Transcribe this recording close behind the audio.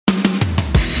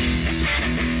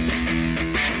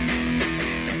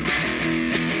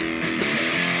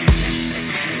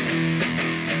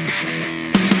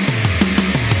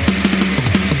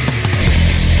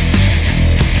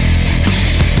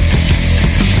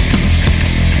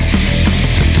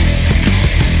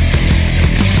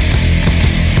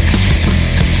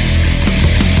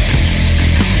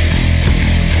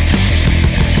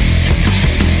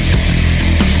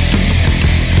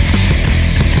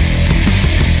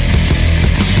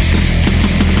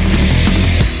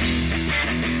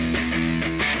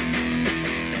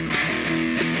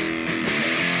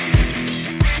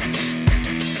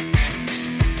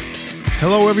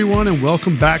Hello, everyone, and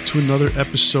welcome back to another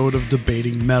episode of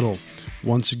Debating Metal.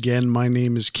 Once again, my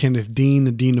name is Kenneth Dean,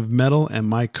 the Dean of Metal, and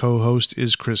my co-host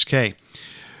is Chris K.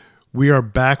 We are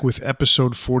back with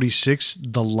episode 46,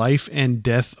 The Life and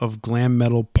Death of Glam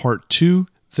Metal Part 2,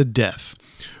 The Death.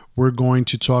 We're going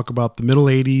to talk about the middle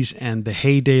 80s and the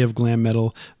heyday of glam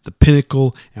metal, the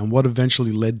pinnacle, and what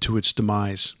eventually led to its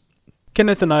demise.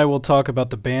 Kenneth and I will talk about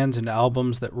the bands and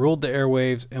albums that ruled the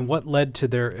airwaves and what led to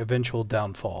their eventual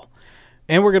downfall.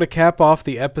 And we're going to cap off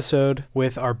the episode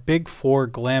with our big four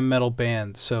glam metal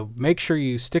bands, so make sure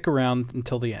you stick around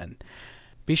until the end.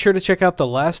 Be sure to check out the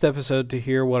last episode to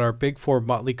hear what our big four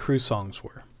Motley Crue songs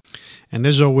were. And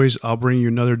as always, I'll bring you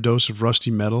another dose of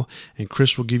Rusty Metal, and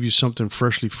Chris will give you something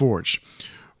freshly forged.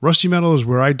 Rusty Metal is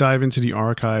where I dive into the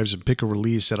archives and pick a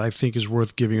release that I think is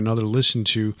worth giving another listen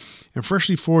to, and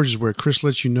Freshly Forged is where Chris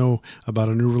lets you know about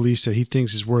a new release that he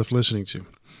thinks is worth listening to.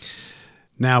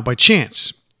 Now, by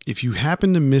chance, if you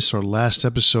happen to miss our last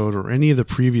episode or any of the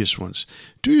previous ones,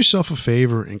 do yourself a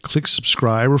favor and click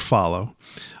subscribe or follow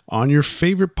on your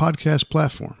favorite podcast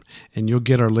platform, and you'll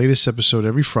get our latest episode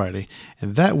every Friday,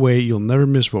 and that way you'll never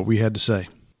miss what we had to say.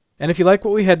 And if you like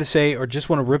what we had to say or just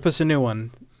want to rip us a new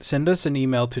one, send us an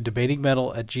email to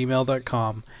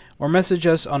debatingmetal@gmail.com or message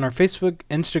us on our Facebook,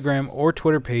 Instagram, or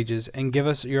Twitter pages and give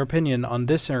us your opinion on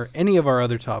this or any of our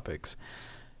other topics.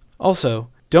 Also,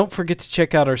 don't forget to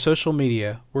check out our social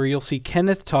media, where you'll see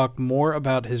Kenneth talk more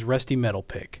about his Rusty Metal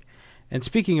pick. And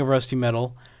speaking of Rusty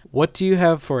Metal, what do you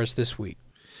have for us this week?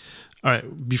 All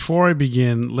right, before I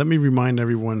begin, let me remind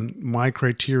everyone my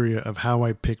criteria of how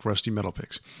I pick Rusty Metal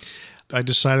picks. I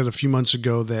decided a few months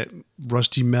ago that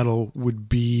Rusty Metal would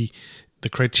be, the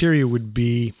criteria would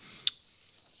be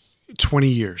 20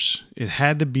 years. It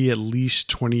had to be at least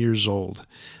 20 years old.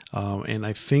 And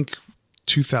I think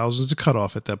 2000 is the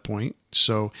cutoff at that point.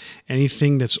 So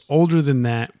anything that's older than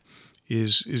that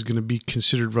is going to be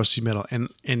considered Rusty Metal.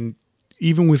 And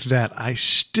even with that, I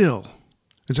still,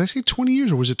 did I say 20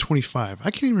 years or was it 25? I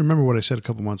can't even remember what I said a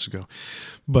couple months ago.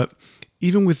 But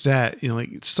even with that,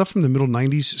 like stuff from the middle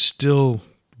 90s still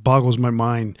boggles my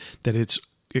mind that it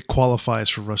qualifies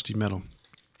for Rusty Metal.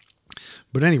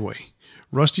 But anyway,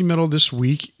 Rusty Metal this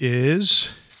week is,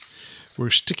 we're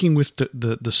sticking with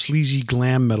the sleazy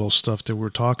glam metal stuff that we're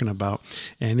talking about,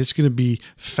 and it's going to be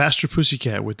Faster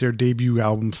Pussycat with their debut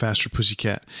album, Faster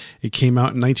Pussycat. It came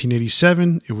out in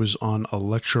 1987. It was on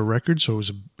Elektra Records, so it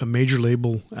was a major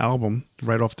label album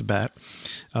right off the bat.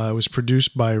 It was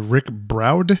produced by Rick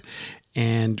Browd,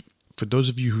 and for those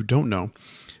of you who don't know,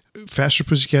 Faster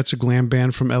Pussycat's a glam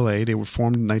band from LA. They were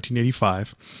formed in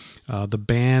 1985. The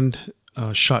band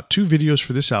shot 2 videos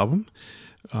for this album,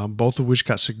 both of which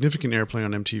got significant airplay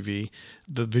on MTV.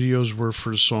 The videos were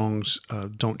for the songs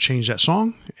Don't Change That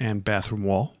Song and Bathroom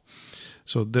Wall.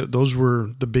 So those were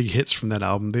the big hits from that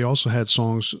album. They also had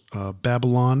songs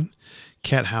Babylon,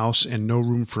 Cat House, and No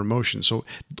Room for Emotion. So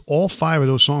all 5 of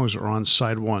those songs are on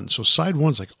side 1. So side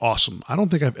 1's like awesome. I don't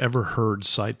think I've ever heard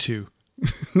side 2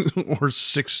 or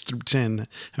 6 through 10,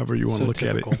 however you want to look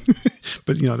typical at it.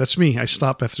 But that's me. I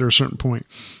stop after a certain point.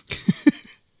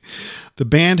 The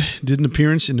band did an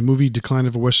appearance in the movie Decline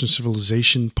of a Western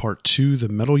Civilization Part 2, The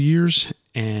Metal Years,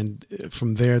 and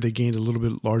from there they gained a little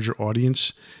bit larger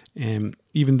audience. And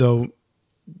even though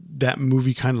that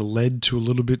movie kind of led to a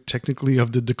little bit technically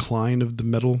of the decline of the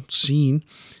metal scene,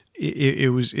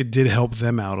 it did help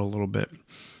them out a little bit.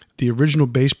 The original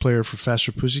bass player for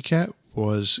Faster Pussycat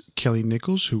was Kelly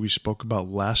Nichols, who we spoke about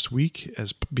last week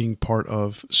as being part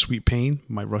of Sweet Pain,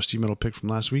 my Rusty Metal pick from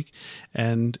last week,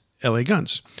 and LA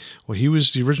Guns. Well, he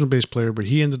was the original bass player, but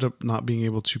he ended up not being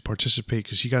able to participate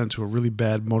because he got into a really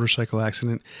bad motorcycle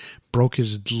accident, broke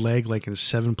his leg like in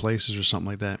 7 places or something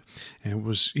like that.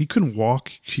 And he couldn't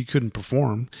walk, he couldn't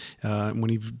perform. When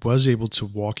he was able to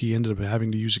walk, he ended up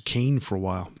having to use a cane for a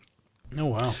while. Oh,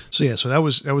 wow. So that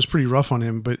was pretty rough on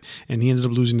him, and he ended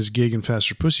up losing his gig in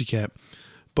Faster Pussycat.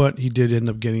 But he did end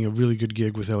up getting a really good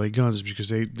gig with LA Guns because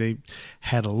they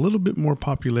had a little bit more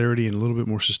popularity and a little bit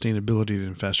more sustainability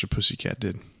than Faster Pussycat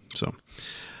did. So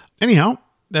anyhow,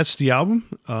 that's the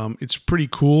album. It's pretty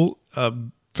cool.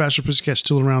 Faster Pussycat's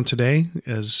still around today,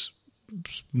 as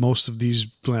most of these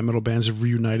glam metal bands have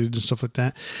reunited and stuff like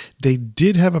that. They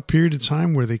did have a period of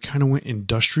time where they kind of went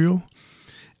industrial,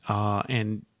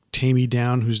 and Tammy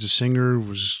Down, who's the singer,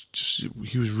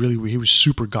 he was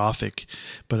super gothic,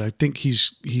 but I think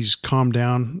he's calmed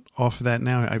down off of that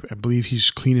now. I believe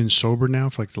he's clean and sober now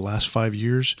for like the last 5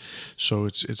 years, so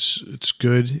it's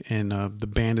good, and the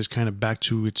band is kind of back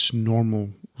to its normal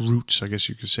roots, I guess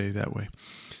you could say that way.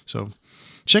 So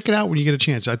check it out when you get a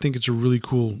chance. I think it's a really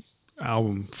cool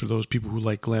album for those people who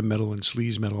like glam metal and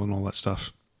sleaze metal and all that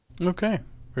stuff. Okay,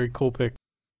 very cool pick.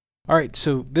 All right,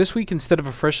 so this week, instead of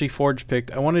a freshly forged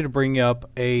pick, I wanted to bring up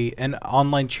an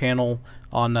online channel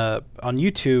on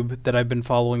YouTube that I've been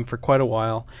following for quite a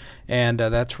while, and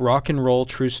that's Rock and Roll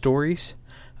True Stories.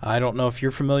 I don't know if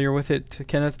you're familiar with it,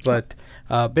 Kenneth, but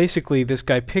basically this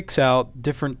guy picks out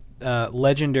different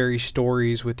legendary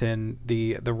stories within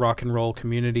the rock and roll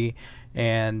community,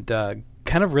 and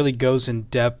kind of really goes in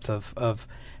depth of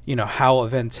how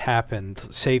events happened.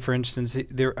 Say, for instance,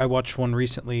 I watched one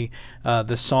recently,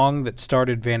 the song that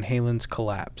started Van Halen's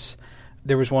collapse.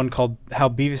 There was one called How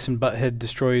Beavis and Butthead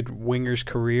Destroyed Winger's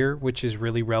Career, which is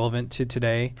really relevant to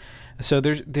today. So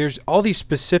there's all these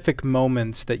specific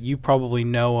moments that you probably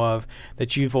know of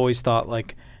that you've always thought,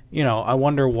 like, I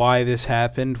wonder why this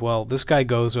happened. Well, this guy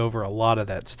goes over a lot of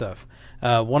that stuff.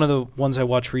 One of the ones I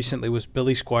watched recently was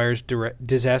Billy Squier's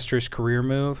disastrous career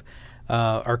move,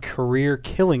 or career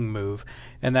killing move,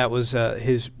 and that was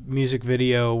his music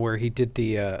video where he did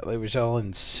it was all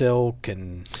in silk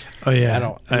and oh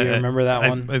yeah, you remember that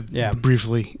one? Yeah,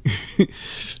 briefly.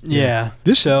 Yeah.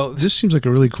 This seems like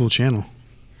a really cool channel.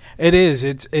 It is.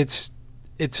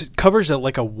 It covers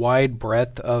like a wide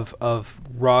breadth of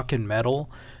rock and metal.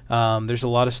 There's a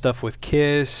lot of stuff with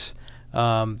Kiss.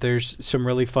 There's some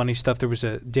really funny stuff. There was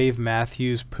a Dave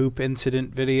Matthews poop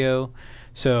incident video.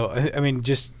 So I mean,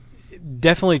 just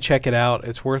definitely check it out.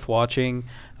 It's worth watching.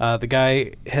 The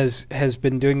guy has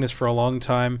been doing this for a long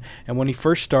time, and when he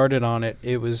first started on it,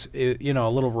 it was a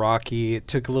little rocky. It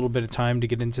took a little bit of time to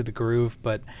get into the groove,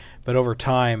 but over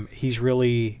time, he's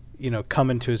really come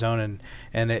into his own,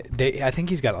 and I think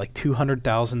he's got like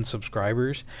 200,000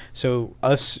 subscribers. So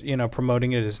us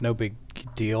promoting it is no big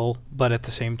deal, but at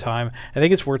the same time, I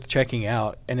think it's worth checking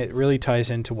out, and it really ties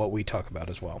into what we talk about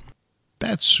as well.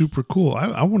 That's super cool.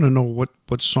 I want to know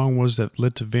what song was that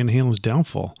led to Van Halen's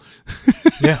downfall.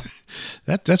 Yeah.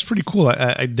 That's pretty cool.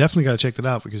 I definitely got to check that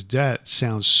out because that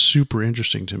sounds super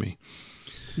interesting to me.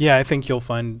 Yeah, I think you'll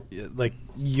find,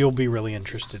 you'll be really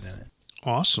interested in it.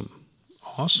 Awesome.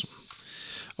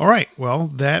 All right. Well,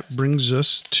 that brings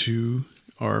us to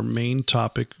our main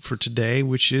topic for today,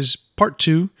 which is part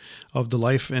 2 of the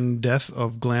life and death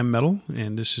of glam metal.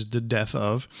 And this is the death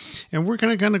of. And we're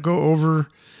going to kind of go over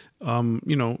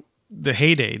the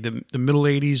heyday, the middle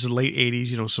 80s, the late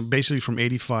 80s, so basically from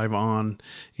 85 on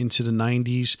into the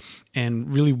 90s,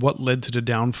 and really what led to the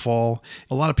downfall.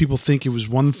 A lot of people think it was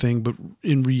one thing, but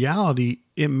in reality,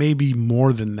 it may be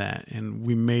more than that, and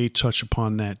we may touch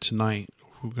upon that tonight.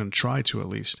 We're going to try to, at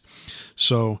least.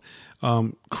 So,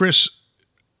 Chris,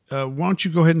 why don't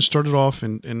you go ahead and start it off,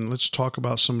 and let's talk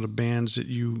about some of the bands that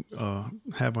you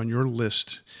have on your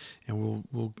list, and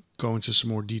we'll go into some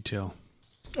more detail.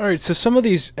 All right, so some of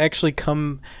these actually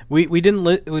come. We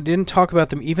didn't talk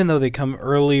about them, even though they come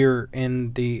earlier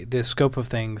in the scope of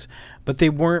things, but they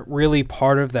weren't really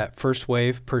part of that first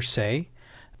wave per se.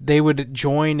 They would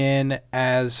join in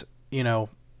as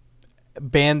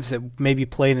bands that maybe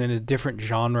played in a different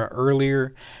genre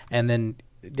earlier, and then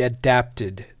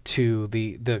adapted to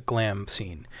the glam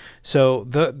scene. So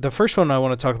the first one I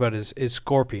want to talk about is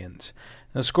Scorpions.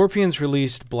 Now, Scorpions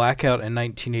released Blackout in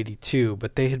 1982,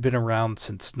 but they had been around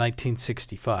since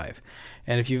 1965.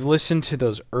 And if you've listened to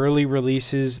those early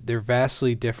releases, they're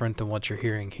vastly different than what you're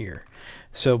hearing here.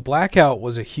 So Blackout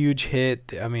was a huge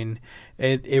hit. I mean,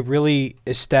 it really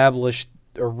established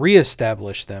or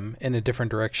reestablished them in a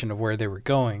different direction of where they were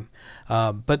going,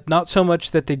 but not so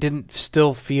much that they didn't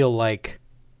still feel like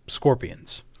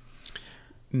Scorpions.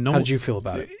 How did you feel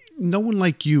about it? No One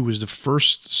Like You was the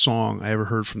first song I ever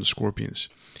heard from the Scorpions.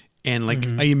 And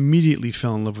I immediately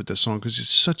fell in love with that song because it's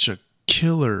such a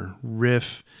killer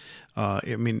riff.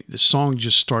 The song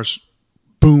just starts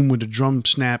boom with a drum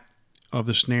snap of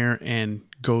the snare and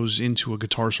goes into a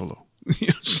guitar solo.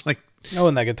 It's like,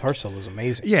 and that guitar solo is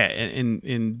amazing. Yeah,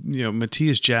 and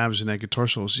Matthias Jabs and that guitar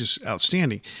solo is just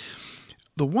outstanding.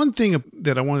 The one thing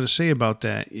that I wanted to say about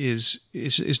that is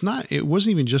not, it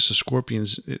wasn't even just the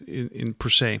Scorpions in per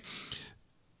se.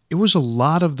 It was a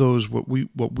lot of those what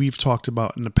we've talked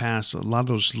about in the past, a lot of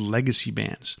those legacy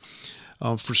bands.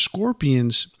 For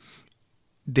Scorpions,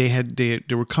 they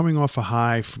were coming off a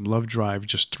high from Love Drive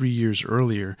just 3 years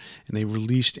earlier, and they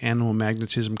released Animal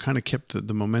Magnetism, kind of kept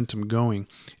the momentum going,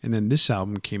 and then this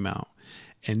album came out.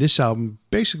 And this album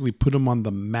basically put them on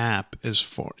the map as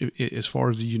far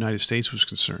as the United States was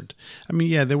concerned. I mean,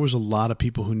 yeah, there was a lot of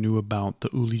people who knew about the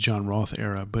Uli John Roth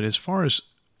era, but as far as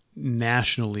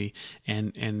nationally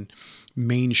and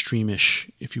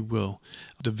mainstreamish, if you will,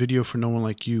 the video for No One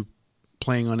Like You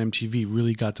playing on MTV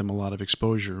really got them a lot of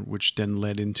exposure, which then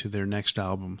led into their next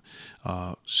album,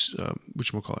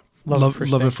 whatchamacallit?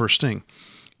 Love at First Sting.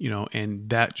 and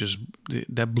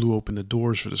that blew open the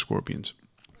doors for the Scorpions.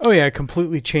 Oh yeah, it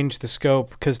completely changed the scope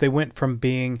because they went from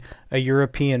being a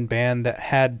European band that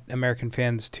had American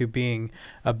fans to being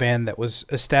a band that was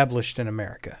established in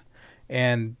America,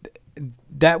 and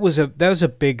that was a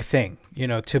big thing.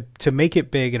 To make it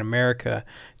big in America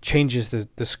changes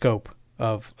the scope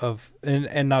of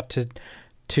and not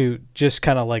to just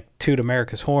kind of like toot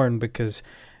America's horn, because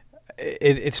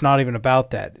it's not even about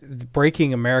that.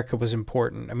 Breaking America was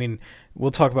important. I mean,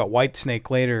 we'll talk about Whitesnake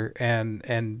later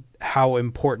and how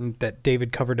important that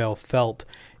David Coverdale felt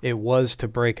it was to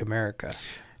break America.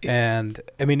 And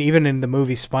I mean, even in the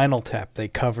movie Spinal Tap, they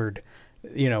covered,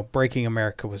 breaking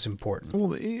America was important.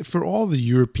 Well, for all the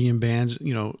European bands,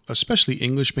 especially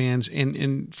English bands,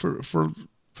 and for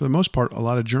the most part, a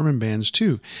lot of German bands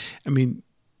too. I mean,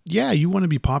 yeah, you want to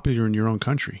be popular in your own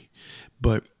country,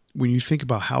 but when you think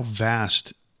about how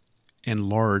vast and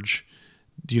large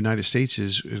the United States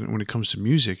is when it comes to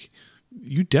music,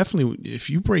 you definitely, if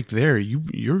you break there,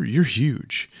 you're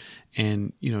huge.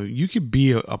 And you could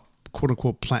be a quote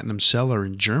unquote platinum seller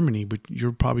in Germany, but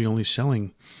you're probably only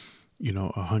selling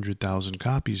 100,000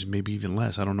 copies, maybe even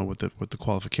less. I don't know what the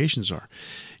qualifications are.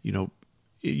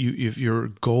 If you're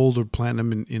gold or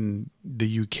platinum in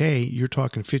the UK, you're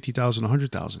talking 50,000,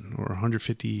 100,000, or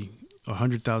 150.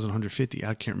 100,000, 150,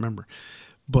 I can't remember.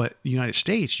 But the United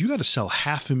States, you got to sell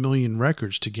 500,000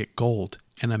 records to get gold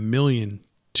and 1 million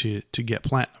to get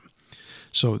platinum.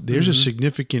 So there's a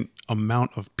significant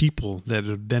amount of people that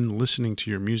are then listening to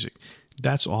your music.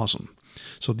 That's awesome.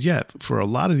 So yeah, for a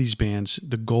lot of these bands,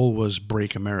 the goal was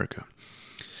break America.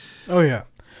 Oh yeah.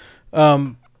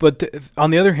 But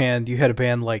on the other hand, you had a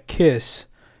band like Kiss,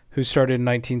 who started in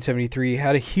 1973,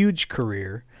 had a huge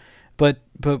career, but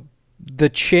the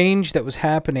change that was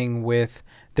happening with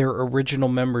their original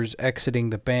members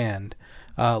exiting the band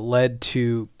led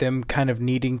to them kind of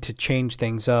needing to change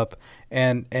things up,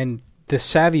 and the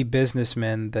savvy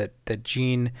businessmen that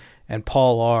Gene and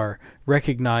Paul are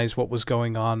recognized what was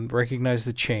going on, recognized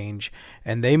the change,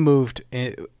 and they moved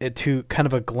to kind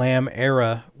of a glam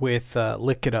era with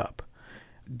Lick It Up.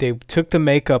 They took the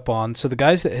makeup on, so the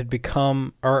guys that had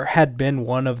become or had been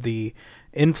one of the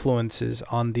influences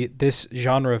on this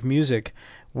genre of music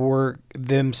were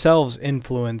themselves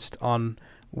influenced on,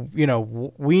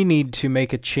 we need to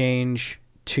make a change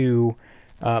to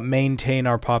maintain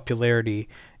our popularity,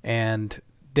 and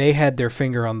they had their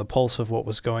finger on the pulse of what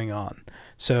was going on.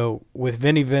 So with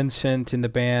Vinnie Vincent in the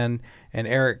band and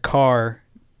Eric Carr,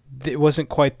 it wasn't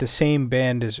quite the same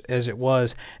band as it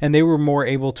was, and they were more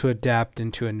able to adapt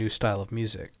into a new style of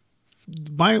music.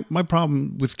 My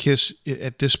problem with Kiss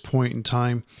at this point in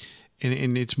time,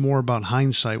 and it's more about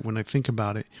hindsight when I think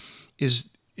about it, is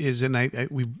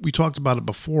we talked about it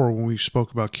before when we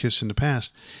spoke about Kiss in the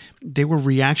past. They were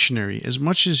reactionary. As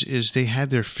much as they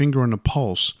had their finger on the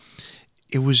pulse,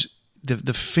 it was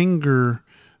the finger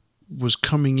was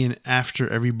coming in after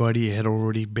everybody had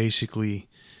already basically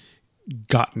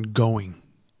gotten going.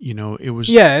 It was...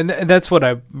 Yeah, and that's what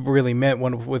I really meant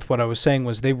with what I was saying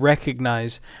was they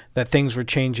recognized that things were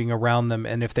changing around them,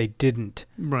 and if they didn't,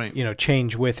 right,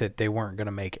 change with it, they weren't going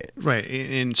to make it. Right,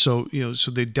 and so, so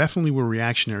they definitely were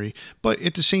reactionary, but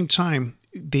at the same time,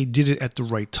 they did it at the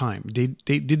right time. They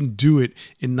didn't do it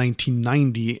in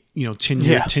 1990,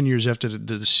 10 years after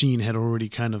the scene had already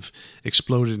kind of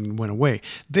exploded and went away.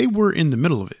 They were in the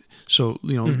middle of it. So,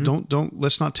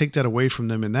 let's not take that away from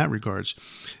them in that regards.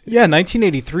 Yeah,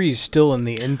 1983 is still in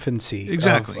the infancy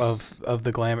exactly of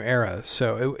the glam era.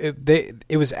 So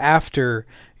it was after,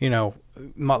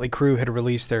 Motley Crue had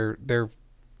released their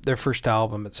first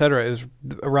album, etc. It was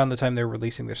around the time they were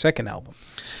releasing their second album.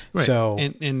 Right. So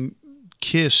and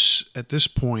Kiss at this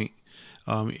point,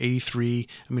 83,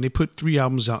 I mean, they put 3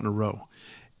 albums out in a row.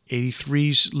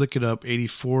 83's Lick It Up,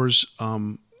 84's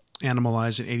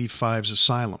Animalize, and 85's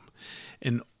Asylum.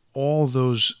 And all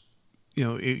those,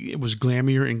 it was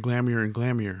glammier and glammier and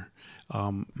glammier.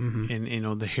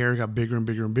 And the hair got bigger and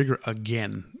bigger and bigger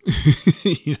again.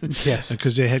 Yes,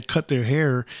 because they had cut their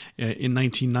hair in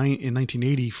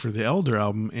 1980 for the Elder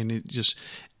album, and it just,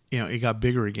 it got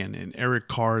bigger again. And Eric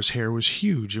Carr's hair was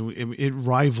huge. It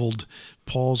rivaled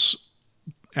Paul's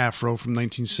afro from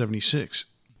 1976.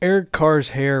 Eric Carr's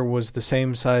hair was the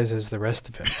same size as the rest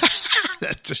of him.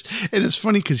 And it's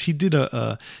funny because he did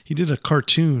a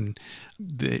cartoon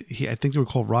that I think they were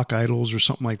called Rock Idols or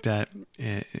something like that,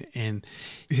 and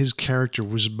his character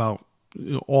was about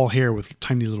all hair with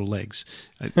tiny little legs,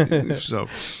 so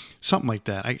something like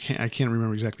that. I can't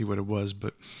remember exactly what it was,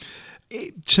 but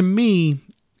to me,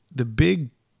 the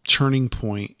big turning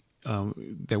point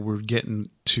that we're getting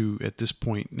to at this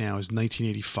point now is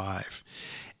 1985.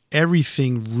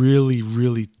 everything really,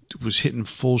 really was hitting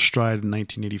full stride in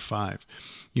 1985.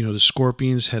 The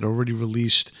Scorpions had already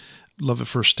released Love at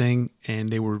First Sting, and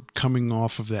they were coming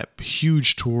off of that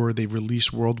huge tour. They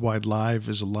released Worldwide Live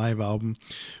as a live album,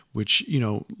 which,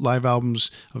 live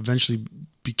albums eventually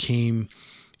became,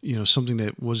 something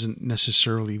that wasn't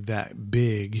necessarily that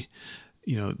big.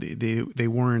 They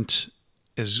weren't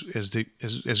as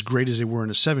great as they were in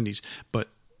the 70s. But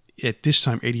at this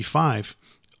time, 85,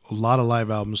 a lot of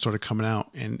live albums started coming out,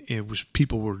 and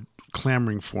people were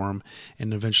clamoring for them,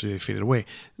 and eventually they faded away.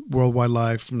 Worldwide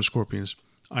Live from the Scorpions,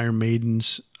 Iron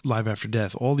Maiden's Live After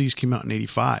Death, all these came out in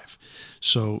 85.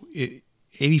 So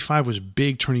 85 was a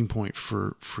big turning point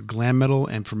for glam metal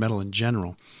and for metal in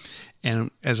general.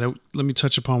 And let me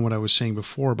touch upon what I was saying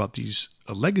before about these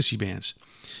legacy bands.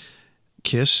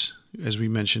 Kiss, as we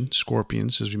mentioned,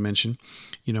 Scorpions, as we mentioned.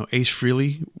 Ace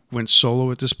Frehley went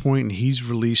solo at this point, and he's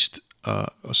released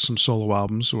some solo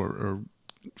albums, or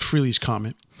Frehley's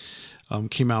Comet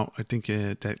came out, I think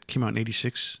that came out in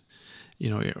 86,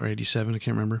 or 87, I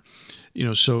can't remember.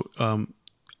 So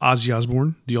Ozzy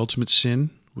Osbourne, The Ultimate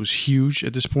Sin, was huge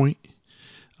at this point.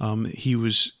 He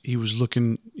was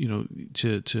looking,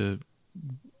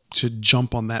 to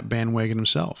jump on that bandwagon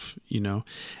himself,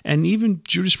 and even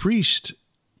Judas Priest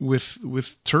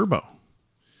with Turbo.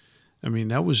 I mean,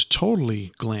 that was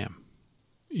totally glam,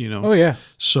 Oh yeah.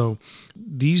 So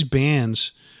these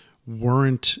bands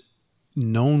weren't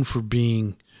known for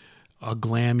being a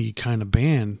glammy kind of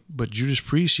band, but Judas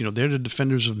Priest, they're the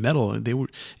defenders of metal, and they were,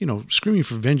 Screaming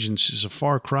for Vengeance is a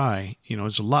far cry.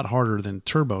 It's a lot harder than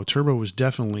Turbo. Turbo was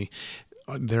definitely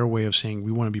their way of saying,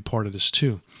 we want to be part of this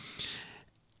too.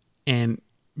 And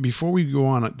before we go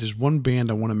on, there's one band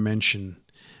I want to mention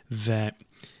that,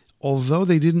 although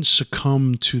they didn't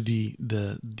succumb to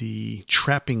the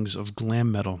trappings of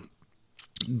glam metal,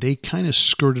 they kind of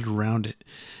skirted around it,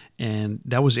 and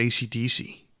that was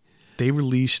AC/DC. They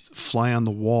released Fly on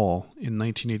the Wall in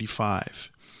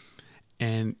 1985.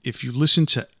 And if you listen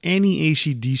to any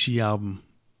AC/DC album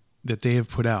that they have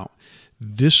put out,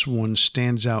 this one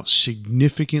stands out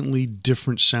significantly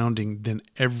different sounding than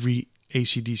every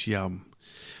AC/DC album.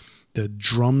 The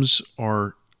drums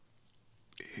are,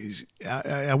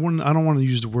 I don't want to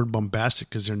use the word bombastic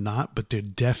because they're not, but they're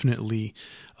definitely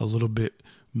a little bit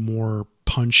more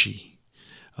punchy.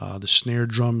 The snare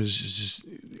drum is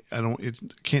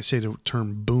can't say the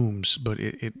term booms, but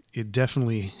it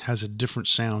definitely has a different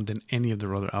sound than any of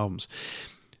their other albums.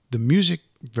 The music,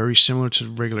 very similar to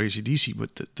regular AC/DC,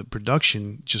 but the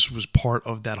production just was part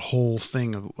of that whole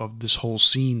thing of this whole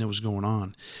scene that was going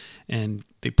on. And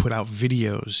they put out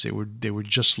videos. They were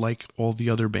just like all the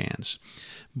other bands.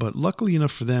 But luckily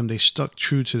enough for them, they stuck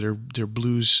true to their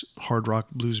blues, hard rock,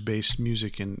 blues-based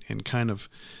music and kind of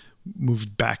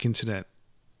moved back into that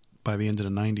by the end of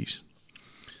the 90s.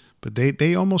 But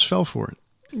they almost fell for it.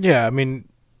 Yeah, I mean,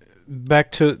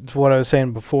 back to what I was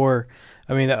saying before,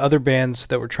 I mean, the other bands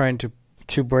that were trying to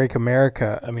break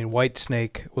America, I mean,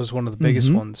 Whitesnake was one of the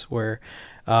biggest ones, where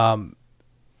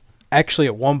actually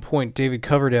at one point David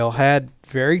Coverdale had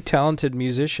very talented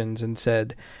musicians and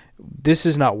said, this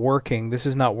is not working. This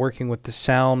is not working with the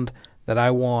sound that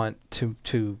I want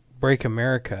to break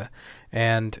America,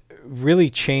 and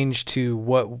really changed to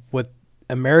what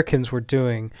Americans were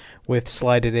doing with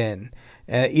Slide It In.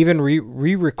 Even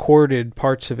re-recorded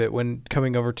parts of it when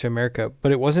coming over to America,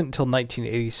 but it wasn't until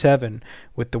 1987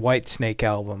 with the Whitesnake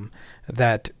album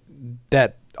that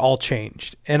all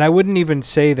changed. And I wouldn't even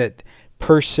say that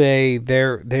per se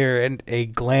they're a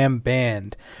glam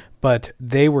band, but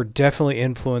they were definitely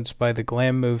influenced by the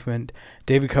glam movement.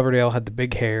 David Coverdale had the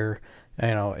big hair.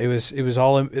 It was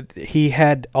all, he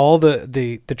had all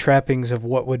the trappings of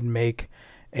what would make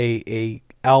a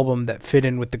album that fit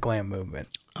in with the glam movement.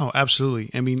 Oh, absolutely.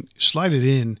 I mean, Slide It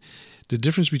In, the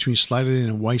difference between Slide It In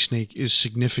and Whitesnake is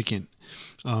significant.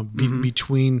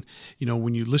 Between,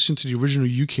 when you listen to the original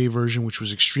UK version, which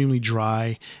was extremely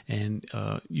dry, and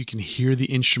you can hear the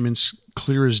instruments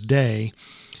clear as day,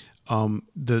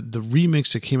 the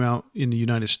remix that came out in the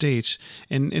United States,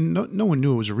 and no one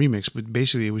knew it was a remix, but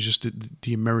basically it was just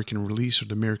the American release, or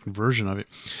the American version of it,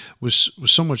 was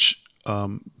so much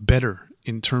better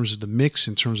in terms of the mix,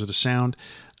 in terms of the sound,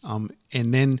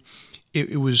 and then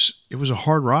it was a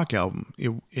hard rock album,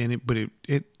 but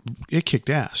it kicked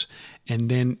ass. And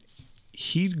then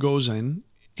he goes in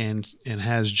and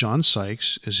has John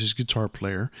Sykes as his guitar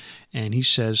player, and he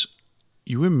says,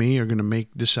 you and me are going to make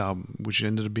this album, which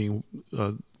ended up being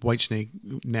Whitesnake,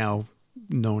 now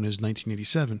known as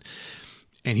 1987.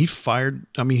 And he fired,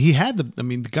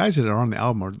 the guys that are on the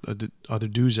album are the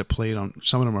dudes that played on,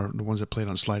 some of them are the ones that played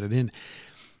on Slide It In.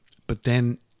 But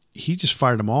then he just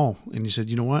fired them all. And he said,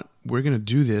 you know what? We're going to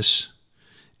do this,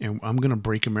 and I'm going to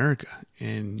break America.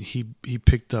 And he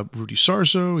picked up Rudy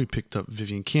Sarzo. He picked up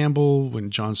Vivian Campbell when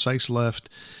John Sykes left.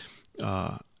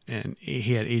 And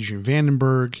he had Adrian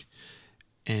Vandenberg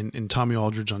and Tommy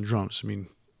Aldridge on drums. I mean,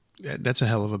 that's a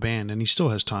hell of a band. And he still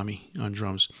has Tommy on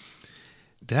drums.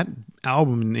 That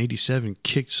album in '87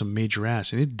 kicked some major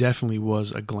ass, and it definitely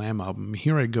was a glam album.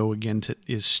 Here I Go Again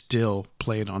is still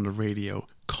played on the radio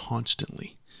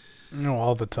constantly. No,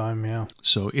 all the time, yeah.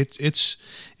 So it's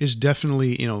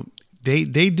definitely,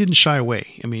 they didn't shy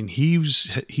away. I mean, he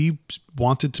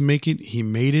wanted to make it, he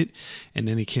made it, and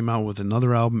then he came out with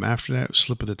another album after that,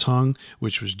 Slip of the Tongue,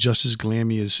 which was just as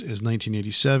glammy as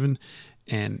 1987,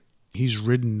 and he's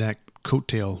ridden that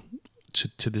coattail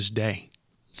to this day.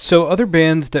 So other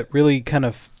bands that really kind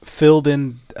of filled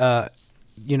in,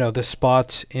 the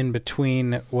spots in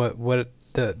between what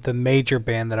the major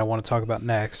band that I want to talk about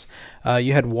next.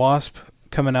 You had Wasp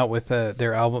coming out with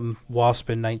their album Wasp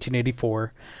in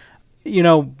 1984.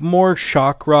 More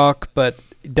shock rock, but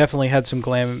definitely had some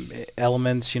glam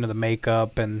elements. The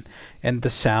makeup and the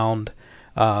sound,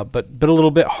 but a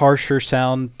little bit harsher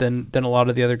sound than a lot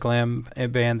of the other glam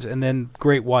bands. And then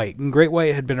Great White, and Great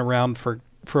White had been around for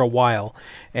a while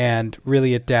and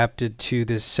really adapted to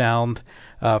this sound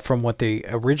from what they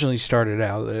originally started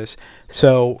out as.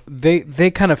 So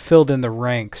they kind of filled in the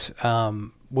ranks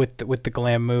with the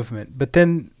glam movement. But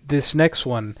then this next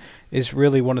one is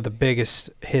really one of the biggest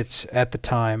hits at the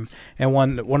time and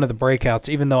one of the breakouts.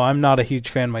 Even though I'm not a huge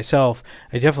fan myself,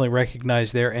 I definitely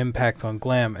recognize their impact on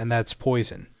glam, and that's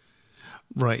Poison.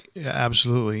 Right, yeah,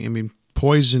 absolutely. I mean,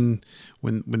 Poison,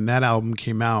 when that album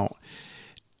came out,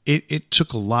 it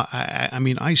took a lot. I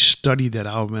mean, I studied that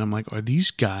album, and I'm like, are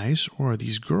these guys or are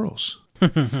these girls?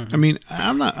 I mean,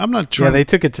 I'm not trying. Yeah, they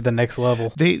took it to the next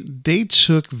level. They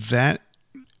took that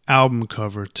album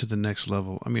cover to the next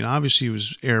level. I mean, obviously it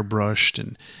was airbrushed,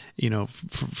 and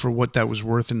for what that was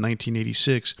worth in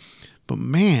 1986. But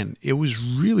man, it was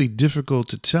really difficult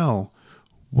to tell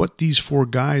what these four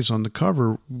guys on the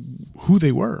cover, who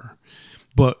they were.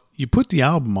 But you put the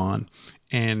album on,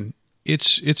 and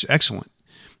it's excellent.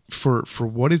 For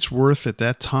what it's worth at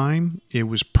that time, it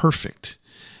was perfect.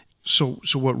 So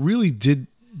what really did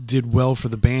well for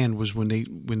the band was when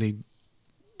they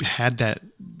had that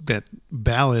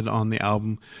ballad on the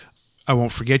album, I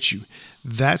Won't Forget You.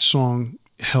 That song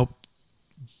helped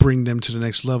bring them to the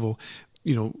next level.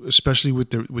 Especially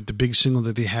with the big single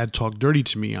that they had, Talk Dirty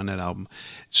to Me, on that album.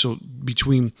 So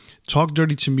between Talk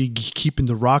Dirty to Me keeping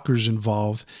the rockers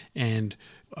involved and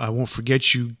I Won't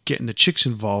Forget You getting the chicks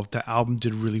involved, that album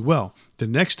did really well. The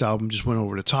next album just went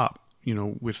over the top,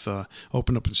 with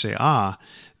Open Up and Say Ah.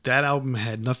 That album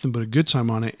had nothing but a good time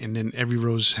on it, and then Every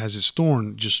Rose Has Its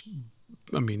Thorn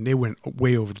they went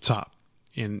way over the top.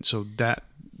 And so that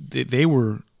they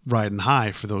were riding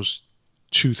high for those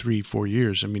 2, 3, 4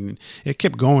 years. I mean, it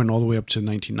kept going all the way up to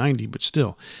 1990, but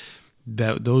still,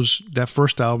 that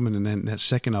first album and then that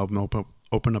second album,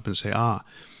 Open Up and Say Ah,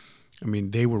 I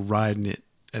mean, they were riding it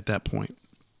at that point.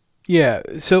 Yeah,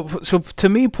 so to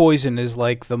me, Poison is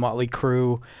like the Motley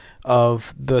Crue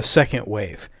of the second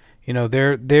wave.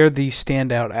 They're the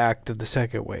standout act of the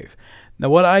second wave. Now,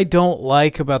 what I don't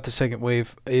like about the second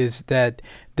wave is that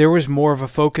there was more of a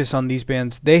focus on these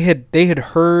bands. They had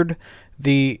heard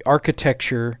the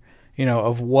architecture,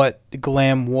 of what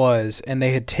glam was, and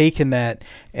they had taken that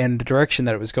and the direction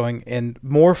that it was going, and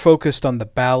more focused on the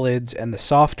ballads and the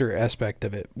softer aspect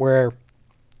of it, where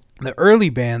the early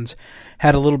bands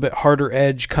had a little bit harder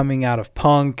edge coming out of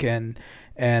punk and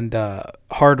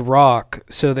hard rock.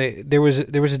 So there was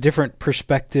a different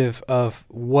perspective of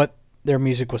what their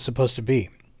music was supposed to be.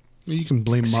 You can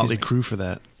blame Motley Crue for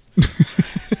that.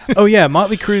 Oh yeah,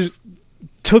 Motley Crue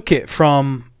took it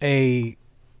from a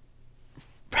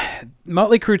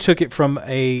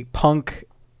punk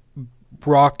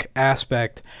rock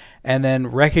aspect and then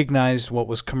recognized what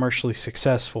was commercially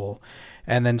successful,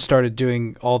 and then started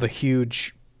doing all the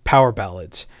huge power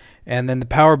ballads. And then the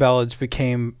power ballads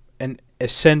became an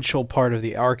essential part of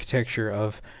the architecture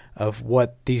of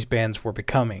what these bands were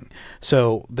becoming.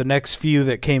 So the next few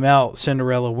that came out,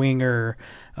 Cinderella, Winger,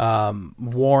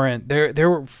 Warrant,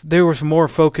 there was more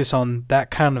focus on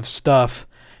that kind of stuff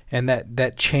and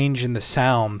that change in the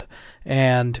sound,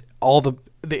 and all the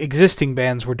existing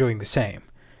bands were doing the same.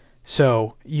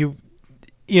 So you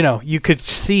could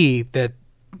see that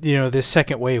this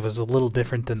second wave was a little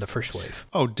different than the first wave.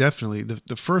 Oh, definitely.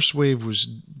 The first wave was,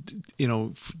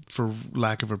 for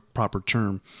lack of a proper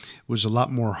term, was a lot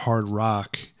more hard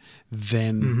rock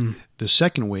than the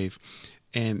second wave.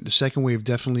 And the second wave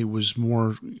definitely was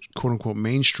more quote unquote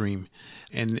mainstream.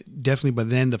 And definitely by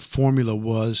then the formula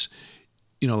was,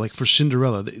 like for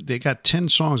Cinderella, they got 10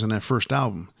 songs on that first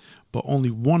album, but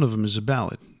only one of them is a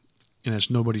ballad, and that's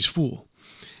Nobody's Fool.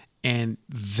 And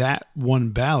that one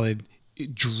ballad,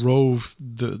 it drove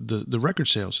the record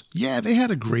sales. Yeah, they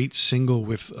had a great single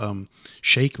with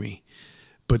Shake Me,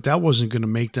 but that wasn't going to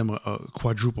make them a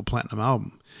quadruple platinum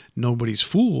album. Nobody's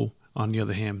Fool, on the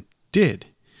other hand, did.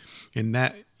 And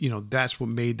that, that's what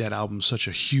made that album such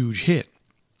a huge hit.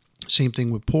 Same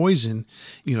thing with Poison,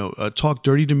 Talk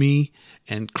Dirty to Me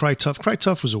and Cry Tough. Cry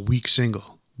Tough was a weak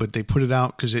single, but they put it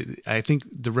out because I think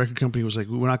the record company was like,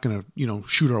 we're not going to,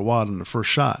 shoot our wad on the first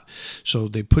shot. So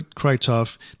they put Cry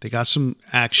Tough. They got some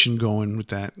action going with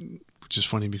that, which is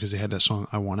funny because they had that song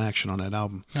I Want Action on that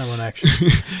album. I Want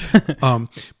Action.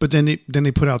 But then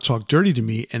they put out Talk Dirty to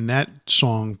Me, and that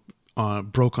song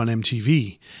broke on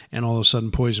MTV, and all of a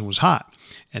sudden Poison was hot.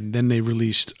 And then they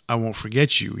released I Won't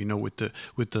Forget You, with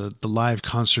the live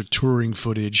concert touring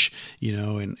footage,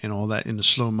 and all that in the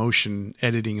slow motion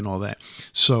editing and all that.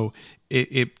 So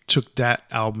it took that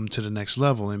album to the next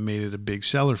level and made it a big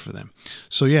seller for them.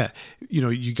 So yeah,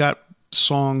 you got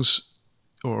songs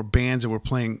or bands that were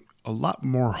playing a lot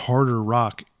more harder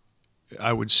rock,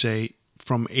 I would say,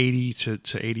 from 80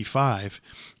 to 85,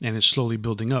 and it's slowly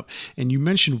building up. And you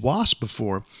mentioned Wasp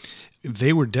before.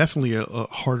 They were definitely a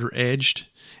harder edged,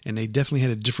 and they definitely had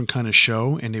a different kind of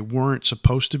show, and they weren't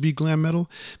supposed to be glam metal.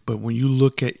 But when you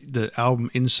look at the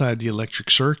album Inside the Electric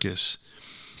Circus,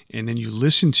 and then you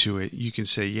listen to it, you can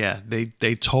say, yeah,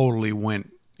 they totally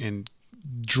went and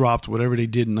dropped whatever they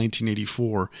did in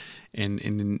 1984, and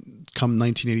then come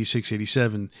 1986,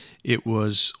 87, it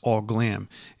was all glam.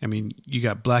 I mean, you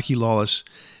got Blackie Lawless.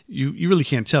 You really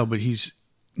can't tell, but he's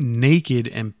naked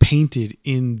and painted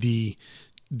in the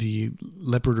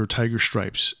leopard or tiger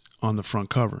stripes on the front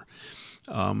cover.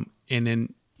 And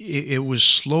then it was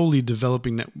slowly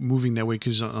developing, moving that way,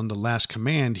 because on The Last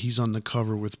Command, he's on the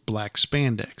cover with black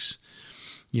spandex.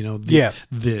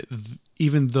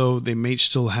 Even though they may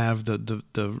still have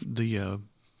the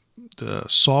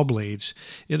saw blades,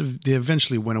 they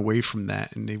eventually went away from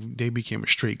that, and they became a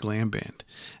straight glam band.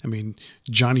 I mean,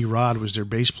 Johnny Rod was their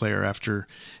bass player after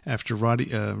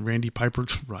Randy Piper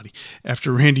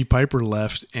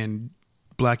left, and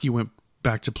Blackie went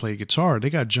back to play guitar.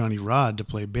 They got Johnny Rod to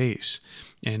play bass,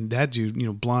 and that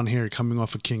dude, blonde hair coming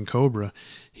off of King Cobra,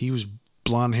 he was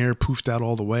blonde hair poofed out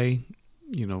all the way.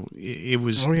 It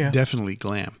was definitely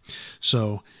glam.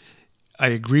 So I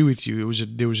agree with you.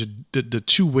 The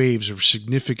two waves are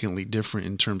significantly different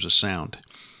in terms of sound,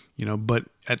 but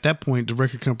at that point the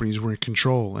record companies were in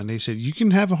control, and they said, you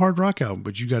can have a hard rock album,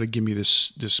 but you got to give me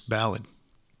this ballad.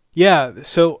 Yeah.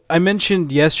 So I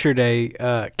mentioned yesterday,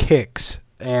 Kix,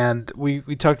 and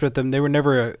we talked about them. They were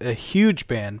never a huge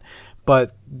band,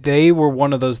 but they were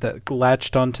one of those that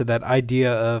latched onto that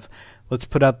idea of, let's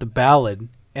put out the ballad.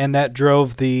 And that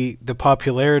drove the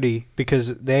popularity,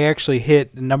 because they actually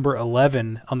hit number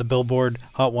 11 on the Billboard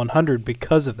Hot 100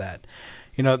 because of that.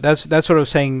 That's what I was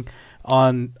saying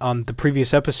on the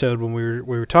previous episode when we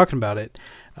were talking about it.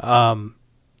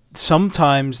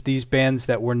 Sometimes these bands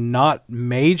that were not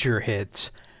major hits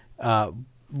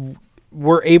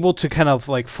were able to kind of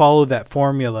like follow that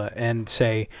formula and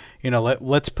say,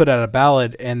 let's put out a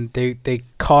ballad, and they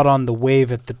caught on the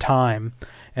wave at the time.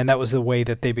 And that was the way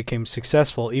that they became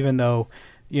successful, even though,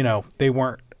 they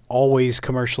weren't always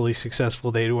commercially successful.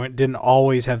 They didn't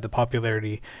always have the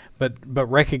popularity, but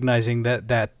recognizing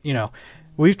that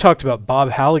we've talked about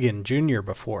Bob Halligan Jr.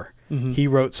 before. Mm-hmm. He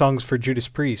wrote songs for Judas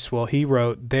Priest. Well, he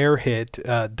wrote their hit,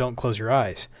 Don't Close Your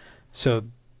Eyes. So,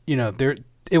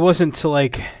 it wasn't to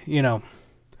like,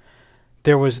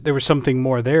 there was something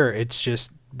more there. It's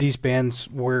just these bands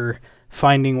were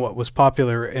finding what was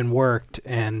popular and worked,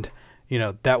 and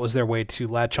that was their way to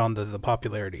latch on to the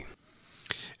popularity.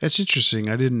 That's interesting.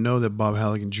 I didn't know that Bob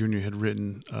Halligan Jr. had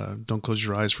written Don't Close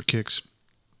Your Eyes for Kix.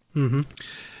 Mm-hmm.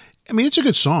 I mean, it's a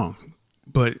good song,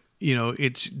 but,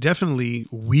 it's definitely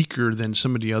weaker than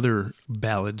some of the other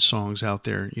ballad songs out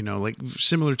there, like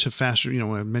similar to Faster,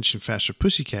 when I mentioned Faster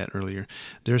Pussycat earlier,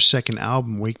 their second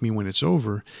album, Wake Me When It's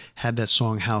Over, had that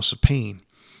song House of Pain.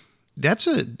 It's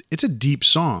a deep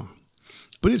song.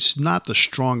 But it's not the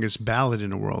strongest ballad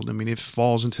in the world. I mean, it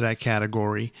falls into that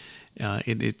category.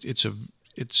 It's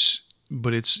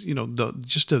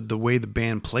the way the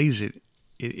band plays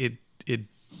it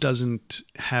doesn't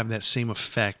have that same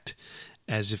effect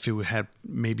as if it had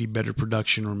maybe better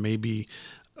production or maybe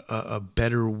a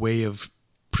better way of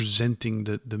presenting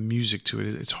the music to it.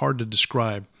 It's hard to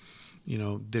describe.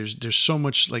 There's so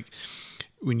much, like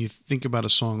when you think about a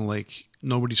song like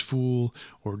 "Nobody's Fool"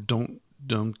 or "Don't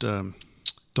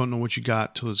Know What You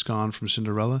Got Till It's Gone" from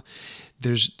Cinderella,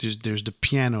 there's the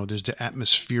piano, there's the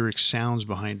atmospheric sounds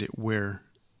behind it, where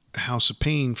House of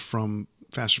Pain from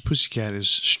Faster Pussycat is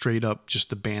straight up just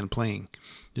the band playing.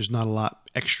 There's not a lot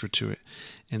extra to it.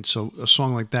 And so a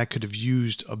song like that could have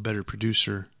used a better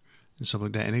producer and stuff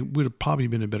like that, and it would have probably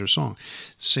been a better song.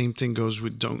 Same thing goes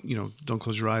with Don't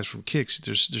Close Your Eyes from Kicks.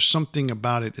 There's something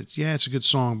about it that, yeah, it's a good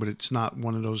song, but it's not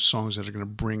one of those songs that are going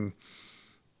to bring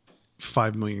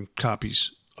 5 million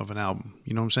copies of an album.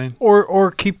 You know what I'm saying?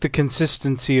 Or keep the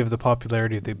consistency of the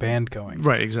popularity of the band going.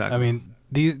 Right, exactly. I mean,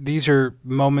 these are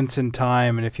moments in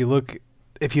time, and if you look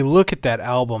at that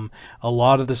album, a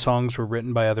lot of the songs were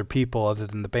written by other people other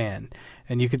than the band,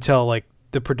 and you could tell like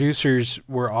the producers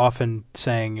were often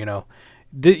saying,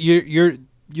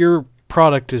 your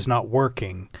product is not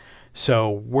working, so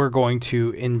we're going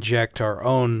to inject our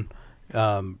own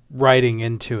writing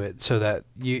into it, so that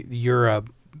you're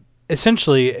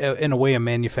essentially in a way a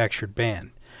manufactured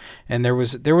band. And there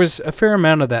was a fair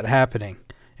amount of that happening.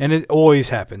 And it always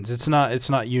happens. It's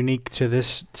not unique to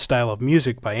this style of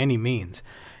music by any means.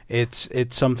 It's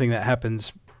something that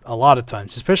happens a lot of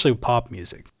times, especially with pop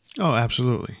music. Oh,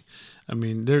 absolutely. I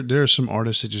mean, there are some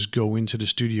artists that just go into the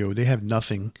studio. They have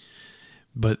nothing,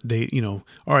 but they, all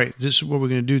right, this is what we're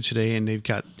going to do today, and they've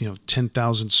got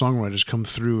 10,000 songwriters come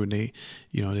through, and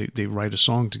they write a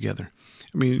song together.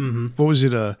 I mean, What was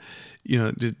it?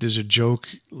 There's a joke,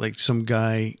 like some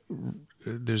guy.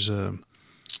 There's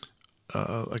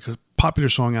like a popular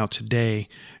song out today,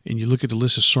 and you look at the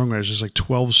list of songwriters, there's like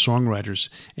 12 songwriters,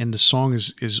 and the song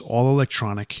is all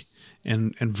electronic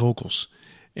and vocals.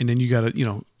 And then you got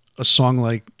a song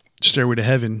like Stairway to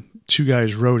Heaven, 2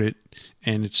 guys wrote it,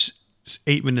 and it's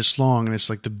 8 minutes long, and it's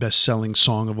like the best-selling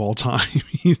song of all time.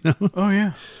 Oh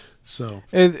yeah. So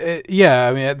yeah,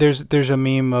 I mean, there's a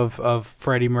meme of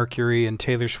Freddie Mercury and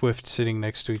Taylor Swift sitting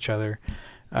next to each other.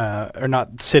 Or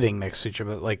not sitting next to each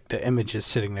other, but like the images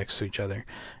sitting next to each other,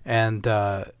 and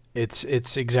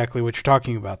it's exactly what you're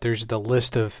talking about. There's the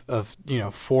list of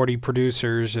 40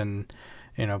 producers and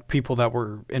people that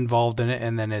were involved in it,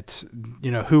 and then it's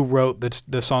who wrote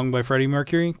the song by Freddie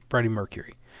Mercury.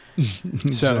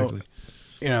 Exactly.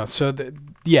 So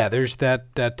there's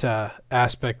that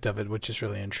aspect of it, which is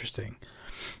really interesting.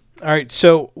 All right,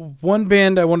 so one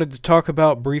band I wanted to talk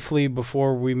about briefly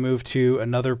before we move to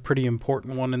another pretty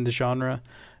important one in the genre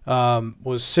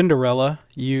was Cinderella.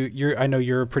 I know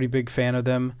you're a pretty big fan of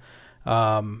them,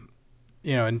 and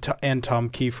Tom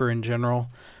Kiefer in general.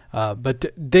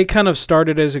 But they kind of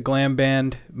started as a glam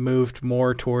band, moved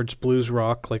more towards blues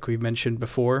rock, like we mentioned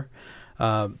before.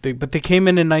 But they came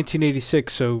in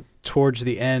 1986, so towards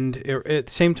the end, at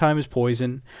the same time as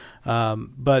Poison,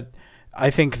 but I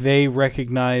think they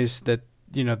recognized that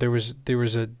there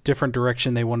was a different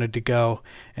direction they wanted to go,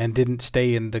 and didn't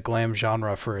stay in the glam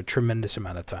genre for a tremendous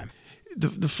amount of time.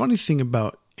 The funny thing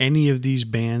about any of these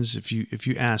bands, if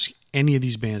you ask any of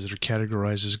these bands that are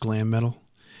categorized as glam metal,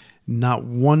 not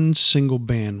one single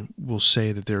band will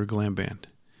say that they're a glam band.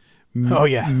 Oh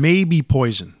yeah, maybe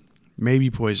Poison,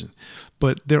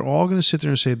 but they're all going to sit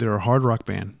there and say they're a hard rock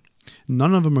band.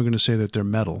 None of them are going to say that they're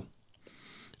metal.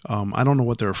 I don't know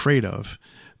what they're afraid of,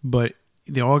 but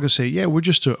they're all going to say, yeah, we're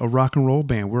just a rock and roll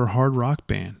band. We're a hard rock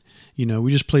band.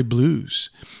 We just play blues.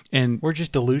 And we're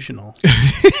just delusional.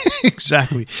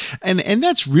 Exactly. And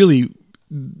that's really,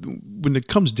 when it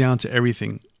comes down to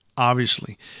everything,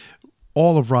 obviously,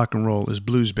 all of rock and roll is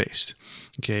blues based.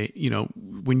 Okay.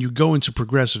 When you go into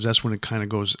progressives, that's when it kind of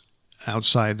goes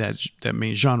outside that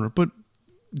main genre. But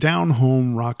down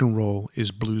home rock and roll is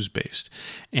blues based,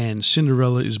 and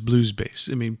Cinderella is blues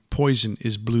based. I mean, Poison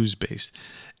is blues based.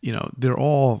 They're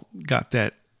all got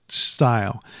that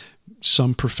style.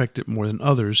 Some perfect it more than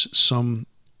others. Some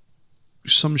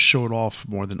show it off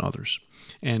more than others.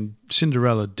 And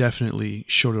Cinderella definitely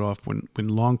showed it off when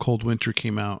Long Cold Winter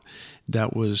came out.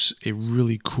 That was a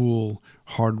really cool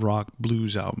hard rock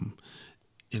blues album.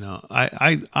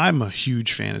 I'm a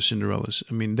huge fan of Cinderella's.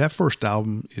 I mean, that first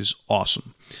album is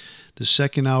awesome. The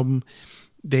second album,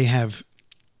 they have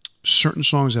certain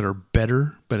songs that are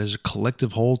better, but as a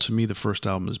collective whole, to me, the first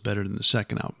album is better than the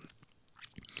second album.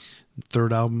 The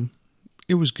third album,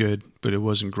 it was good, but it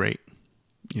wasn't great.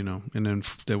 And then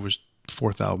there was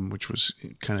fourth album, which was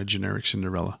kind of generic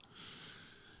Cinderella.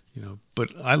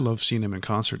 But I love seeing them in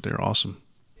concert. They're awesome.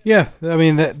 Yeah, I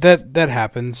mean that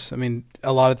happens. I mean,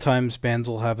 a lot of times bands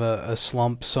will have a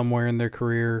slump somewhere in their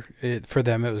career. For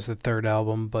them, it was the third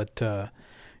album, but Tom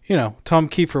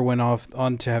Kiefer went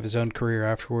on to have his own career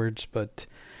afterwards. But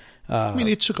I mean,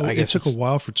 it took a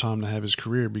while for Tom to have his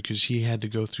career because he had to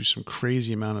go through some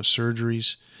crazy amount of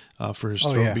surgeries for his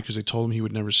throat because they told him he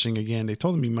would never sing again. They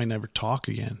told him he might never talk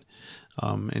again.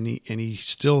 And he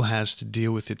still has to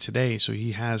deal with it today. So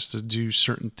he has to do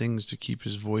certain things to keep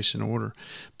his voice in order.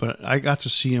 But I got to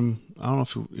see him, I don't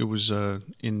know if it was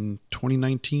in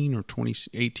 2019 or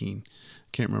 2018. I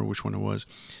can't remember which one it was.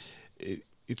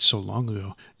 It's so long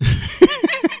ago.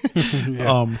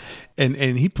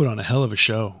 And he put on a hell of a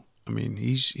show. I mean,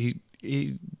 he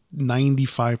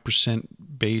 95%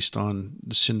 based on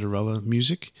the Cinderella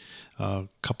music. A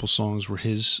couple songs were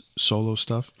his solo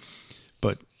stuff.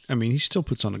 But I mean, he still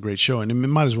puts on a great show, and it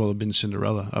might as well have been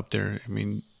Cinderella up there. I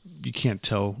mean, you can't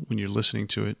tell when you're listening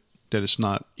to it that it's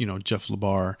not, Jeff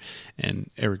LaBar and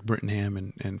Eric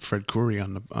Brittenham and Fred Coury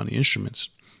on the instruments.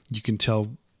 You can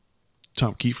tell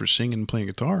Tom Kiefer singing and playing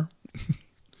guitar.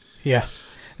 Yeah.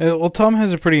 Well, Tom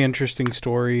has a pretty interesting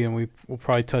story, and we'll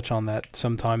probably touch on that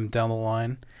sometime down the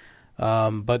line.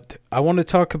 But I want to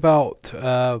talk about,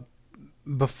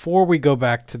 before we go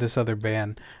back to this other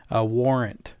band,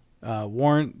 Warrant.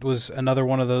 Warrant was another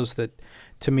one of those that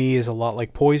to me is a lot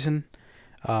like Poison.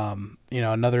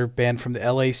 Another band from the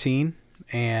LA scene,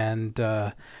 and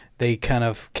they kind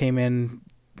of came in,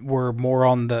 were more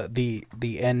on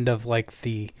the end of like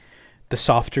the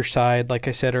softer side, like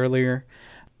I said earlier.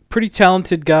 Pretty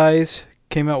talented guys.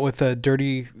 Came out with a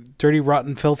Dirty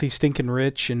Rotten Filthy Stinkin'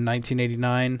 Rich in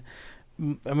 1989.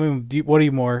 I mean, what do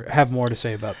you have more to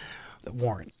say about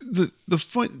Warrant? The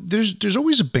fun, there's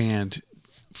always a band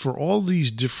for all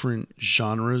these different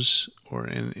genres,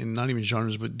 and not even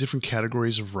genres, but different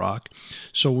categories of rock.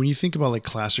 So when you think about like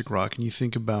classic rock, and you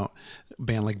think about a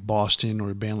band like Boston or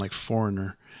a band like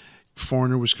Foreigner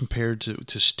was compared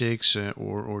to Styx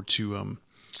or to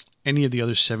any of the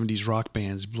other 70s rock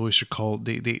bands, Blue Oyster Cult.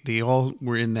 They all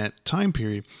were in that time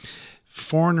period.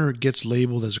 Foreigner gets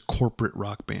labeled as a corporate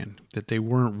rock band, that they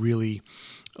weren't really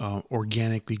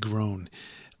organically grown.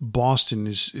 Boston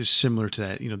is similar to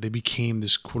that. They became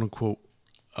this quote unquote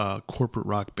corporate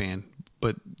rock band,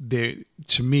 but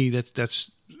to me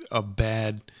that's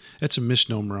a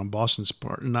misnomer on Boston's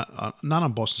part. Not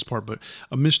on Boston's part, but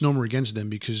a misnomer against them,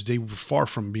 because they were far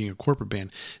from being a corporate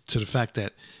band, to the fact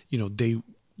that they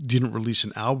didn't release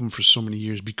an album for so many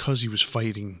years because he was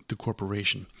fighting the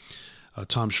corporation.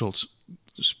 Tom Schultz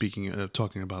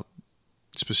talking about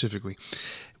specifically.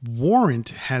 Warrant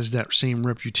has that same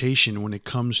reputation when it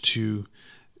comes to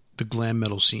the glam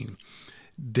metal scene.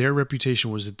 Their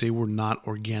reputation was that they were not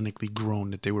organically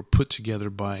grown, that they were put together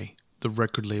by the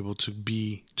record label to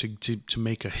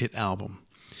make a hit album.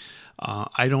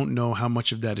 I don't know how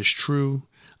much of that is true.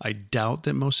 I doubt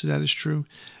that most of that is true,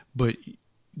 but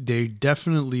they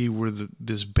definitely were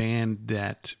this band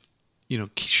that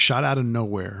shot out of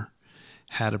nowhere,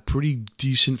 had a pretty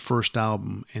decent first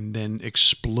album, and then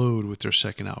explode with their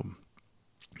second album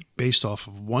based off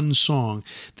of one song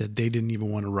that they didn't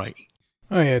even want to write.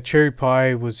 Oh yeah, Cherry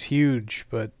Pie was huge,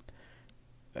 but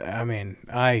I mean,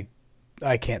 I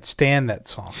can't stand that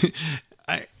song.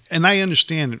 I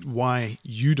understand why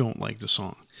you don't like the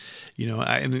song.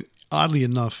 And oddly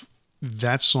enough,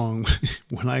 that song,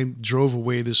 when I drove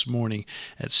away this morning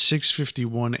at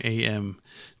 6:51 a.m.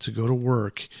 to go to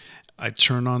work, I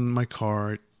turn on my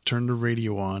car, turn the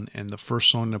radio on, and the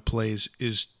first song that plays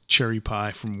is Cherry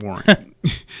Pie from Warrant.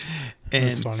 And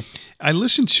that's funny. I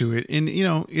listened to it, and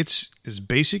it's as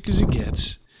basic as it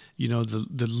gets.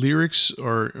 The lyrics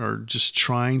are just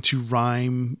trying to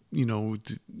rhyme,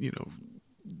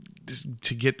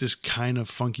 to get this kind of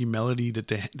funky melody that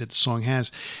the song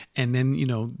has, and then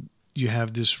you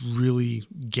have this really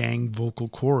gang vocal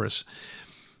chorus.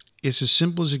 It's as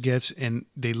simple as it gets, and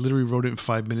they literally wrote it in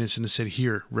 5 minutes, and they said,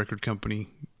 "Here, record company,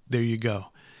 there you go."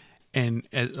 And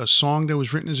a song that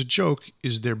was written as a joke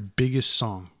is their biggest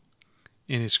song.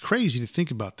 And it's crazy to think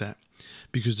about that,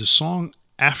 because the song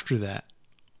after that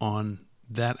on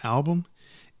that album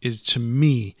is, to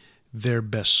me, their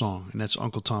best song, and that's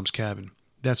Uncle Tom's Cabin.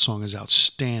 That song is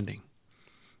outstanding.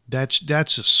 That's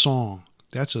a song.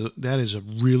 That is a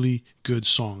really good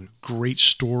song. Great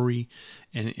story,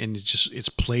 and it's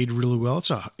played really well.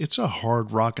 It's a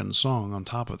hard rocking song. On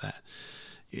top of that,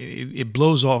 it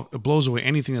blows away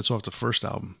anything that's off the first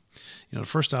album. The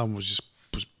first album was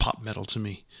pop metal to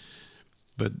me,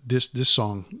 but this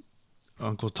song,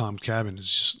 Uncle Tom's Cabin, is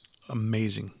just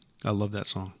amazing. I love that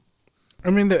song. I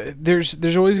mean,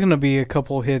 there's always going to be a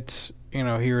couple hits,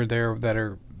 here or there that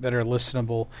are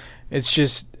listenable. It's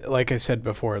just, like I said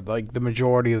before, like the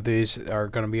majority of these are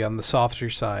going to be on the softer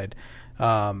side.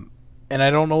 And I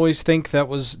don't always think that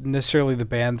was necessarily the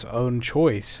band's own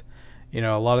choice.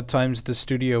 A lot of times the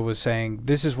studio was saying,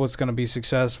 this is what's going to be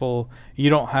successful. You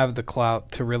don't have the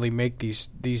clout to really make these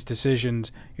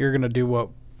decisions. You're going to do what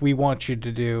we want you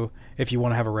to do if you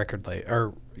want to have a record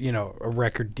a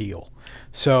record deal.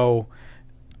 So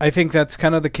I think that's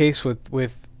kind of the case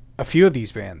with a few of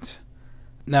these bands.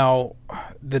 Now,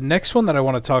 the next one that I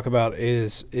want to talk about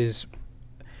is it's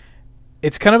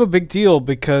kind of a big deal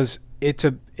because it's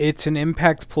an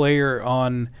impact player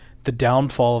on the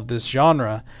downfall of this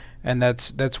genre, and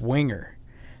that's Winger.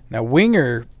 Now,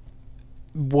 Winger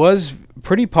was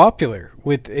pretty popular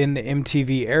within the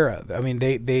MTV era. I mean,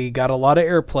 they got a lot of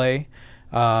airplay.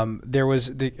 There was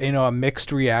a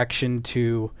mixed reaction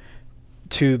to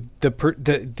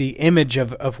the image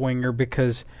of Winger,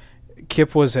 because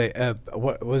Kip was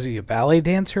what was he, a ballet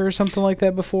dancer or something like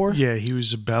that before? Yeah, he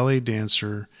was a ballet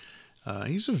dancer.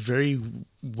 He's a very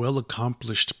well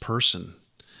accomplished person.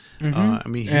 I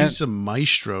mean, he's a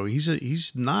maestro.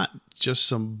 He's not just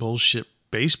some bullshit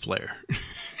bass player.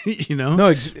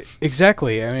 No,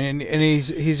 exactly. I mean, and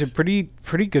he's a pretty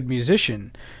good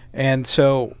musician, and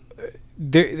so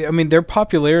their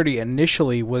popularity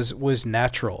initially was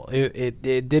natural. It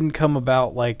didn't come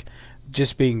about like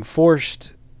just being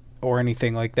forced or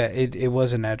anything like that. It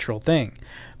was a natural thing.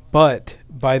 But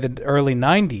by the early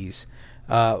 90s,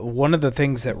 one of the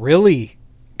things that really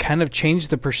kind of changed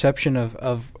the perception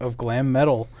of glam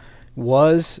metal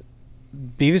was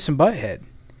Beavis and Butthead.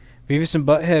 Beavis and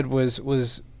Butthead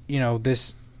was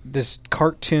this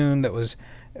cartoon that was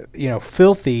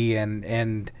filthy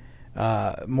and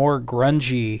more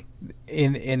grungy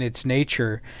in its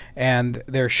nature, and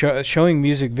they're showing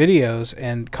music videos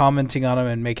and commenting on them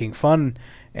and making fun,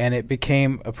 and it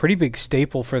became a pretty big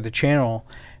staple for the channel.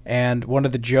 And one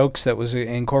of the jokes that was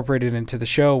incorporated into the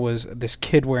show was this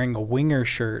kid wearing a Winger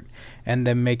shirt and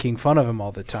them making fun of him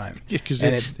all the time. Yeah, because they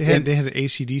had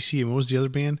AC/DC, and what was the other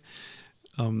band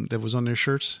that was on their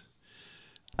shirts?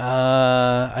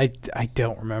 I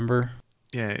don't remember.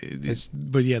 Yeah,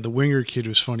 but yeah, the Winger kid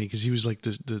was funny because he was like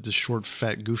the short,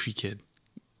 fat, goofy kid.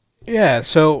 Yeah,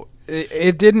 so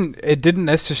it didn't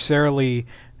necessarily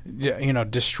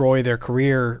destroy their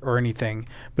career or anything,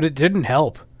 but it didn't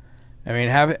help. I mean,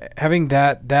 having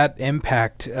that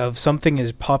impact of something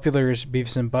as popular as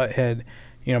Beavis and Butthead,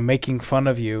 making fun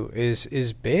of you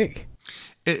is big.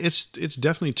 It's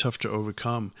definitely tough to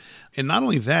overcome, and not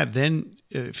only that. Then,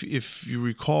 if you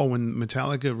recall, when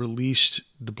Metallica released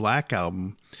the Black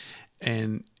Album,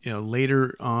 and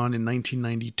later on in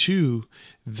 1992,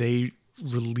 they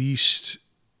released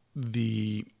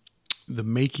the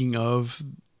making of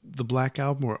the Black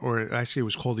Album, or actually it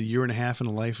was called A Year and a Half in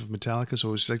the Life of Metallica. So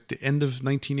it was like the end of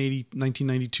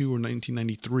 1992 or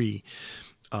 1993.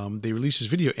 They released this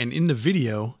video, and in the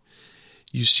video,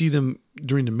 you see them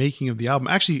during the making of the album.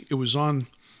 Actually, it was on,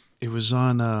 if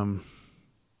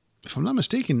I'm not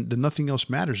mistaken, the Nothing Else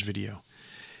Matters video.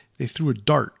 They threw a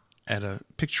dart at a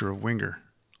picture of Winger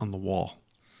on the wall.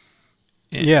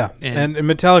 And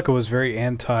Metallica was very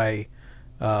anti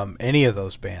any of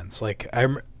those bands. Like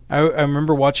I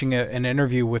remember watching an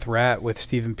interview with Rat with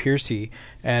Stephen Pearcy,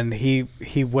 and he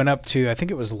went up to, I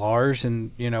think it was Lars,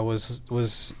 and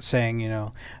was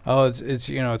saying oh,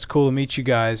 it's cool to meet you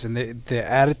guys, and the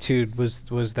attitude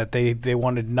was that they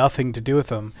wanted nothing to do with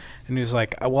them, and he was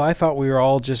like, well, I thought we were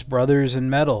all just brothers in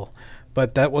metal.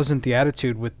 But that wasn't the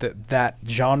attitude with that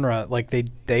genre. Like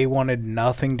they wanted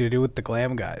nothing to do with the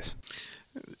glam guys.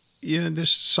 Yeah,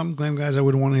 there's some glam guys I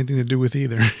wouldn't want anything to do with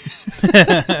either.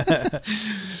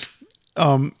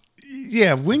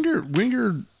 Yeah,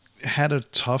 Winger had a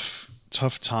tough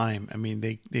time. I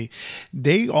mean,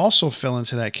 they also fell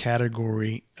into that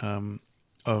category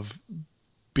of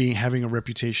having a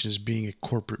reputation as being a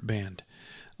corporate band.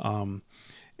 And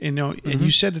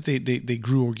you said that they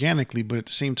grew organically, but at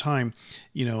the same time,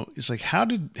 it's like how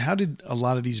did a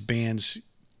lot of these bands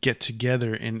get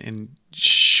together and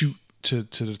shoot to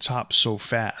the top so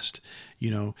fast?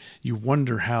 You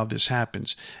wonder how this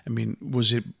happens. I mean,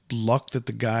 was it luck that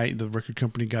the record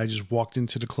company guy just walked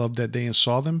into the club that day and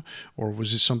saw them, or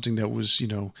was it something that was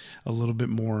a little bit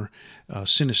more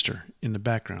sinister in the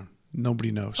background?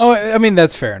 Nobody knows. Oh, I mean,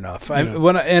 that's fair enough.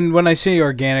 When I say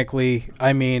organically,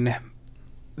 I mean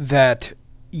that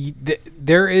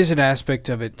there is an aspect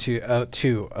of it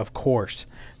too, of course,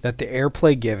 that the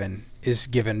airplay given is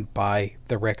given by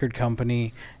the record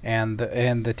company and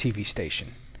the TV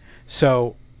station.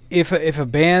 So if a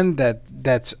band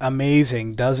that's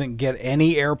amazing doesn't get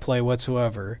any airplay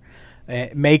whatsoever,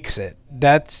 makes it,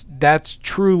 that's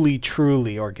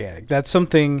truly organic. That's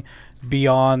something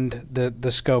beyond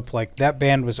the scope. Like, that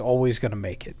band was always going to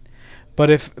make it.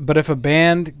 But if a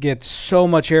band gets so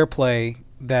much airplay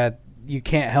that you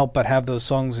can't help but have those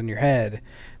songs in your head,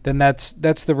 then that's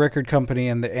the record company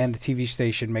and the TV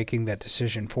station making that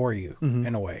decision for you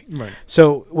in a way. Right.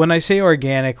 So when I say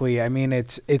organically, I mean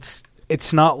it's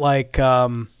not like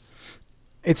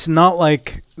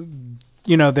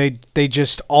they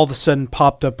just all of a sudden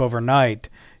popped up overnight.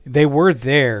 They were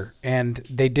there, and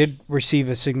they did receive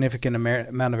a significant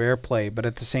amount of airplay, but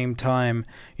at the same time,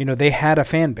 they had a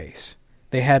fan base.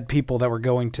 They had people that were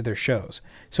going to their shows.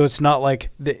 So it's not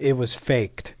like it was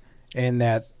faked and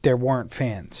that there weren't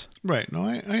fans. Right. No,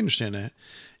 I understand that.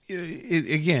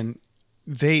 Again,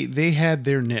 they had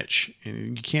their niche,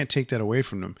 and you can't take that away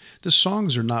from them. The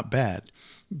songs are not bad.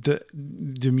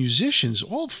 The musicians,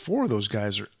 all four of those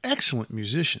guys are excellent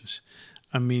musicians.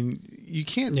 I mean, you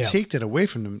can't take that away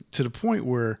from them, to the point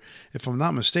where, if I'm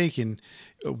not mistaken,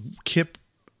 Kip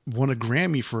won a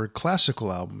Grammy for a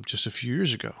classical album just a few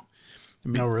years ago. I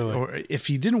mean, oh, really? Or if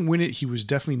he didn't win it, he was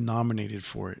definitely nominated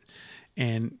for it.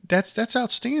 And that's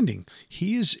outstanding.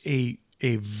 He is a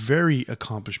very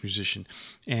accomplished musician.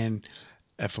 And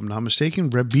if I'm not mistaken,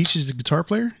 Reb Beach is the guitar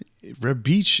player. Reb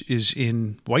Beach is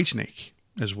in Whitesnake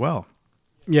as well.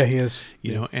 Yeah, he is.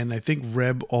 You know, and I think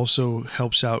Reb also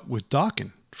helps out with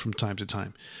Dokken from time to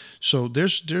time. So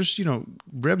there's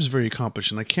Reb's very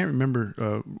accomplished, and I can't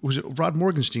remember, was it Rod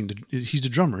Morgenstein? He's the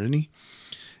drummer, isn't he?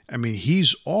 I mean,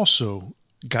 he's also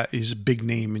is a big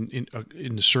name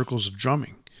in the circles of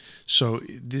drumming. So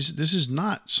this is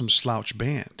not some slouch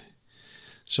band.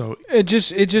 So it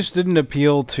just didn't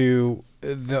appeal to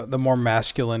the more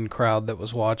masculine crowd that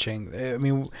was watching. I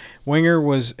mean, Winger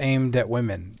was aimed at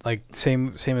women, like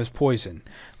same as Poison.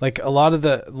 Like a lot of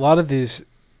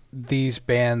these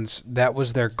bands, that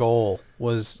was their goal,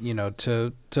 was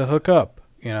to hook up,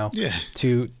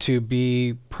 to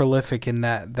be prolific in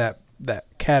that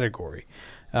category.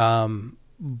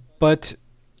 But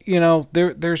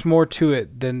there's more to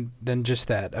it than just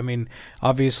that. I mean,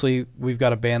 obviously we've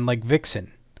got a band like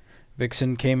Vixen.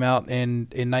 Vixen came out in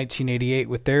 1988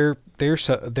 with their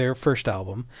first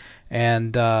album,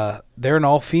 and they're an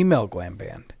all-female glam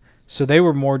band. So they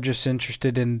were more just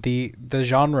interested in the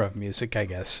genre of music, I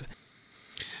guess.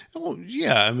 Well,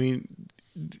 yeah, I mean,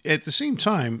 at the same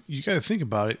time, you got to think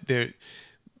about it.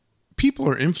 People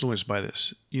are influenced by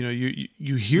this.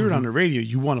 You hear it on the radio,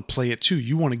 you want to play it too.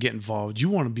 You want to get involved. You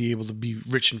want to be able to be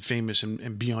rich and famous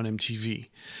and be on MTV.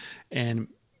 And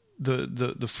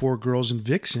the four girls in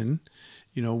Vixen,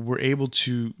 were able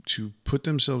to put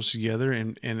themselves together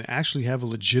and actually have a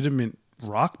legitimate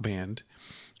rock band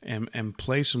and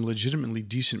play some legitimately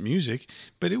decent music.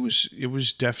 But it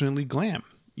was definitely glam,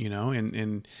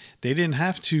 and they didn't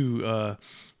have to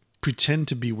pretend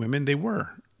to be women. They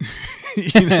were.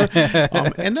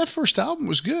 And that first album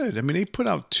was good. I mean, they put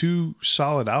out 2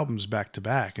 solid albums back to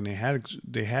back, and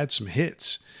they had some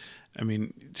hits. I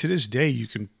mean, to this day, you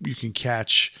can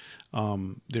catch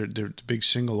their big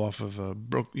single off of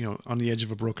On the Edge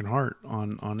of a Broken Heart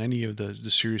on any of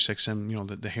the Sirius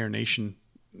XM, the Hair Nation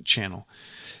channel.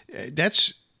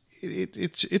 It's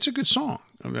a good song.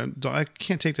 I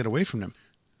can't take that away from them.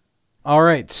 All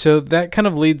right, so that kind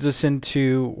of leads us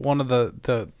into one of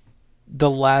the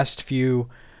last few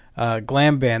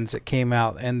glam bands that came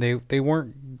out, and they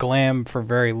weren't glam for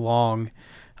very long.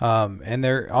 And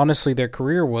their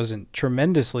career wasn't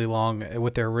tremendously long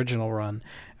with their original run,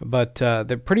 but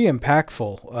they're pretty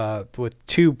impactful with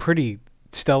 2 pretty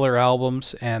stellar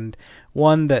albums, and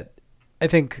one that I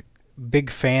think big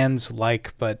fans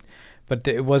like, but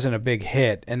it wasn't a big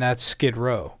hit, and that's Skid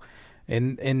Row.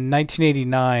 In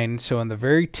 1989, so on the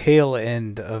very tail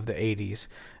end of the 80s,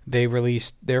 they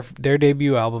released their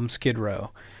debut album, Skid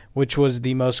Row, which was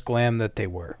the most glam that they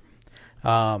were.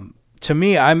 To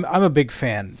me, I'm a big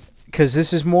fan, because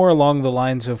this is more along the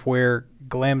lines of where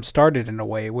glam started, in a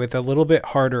way, with a little bit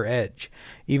harder edge.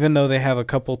 Even though they have a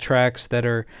couple tracks that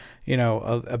are,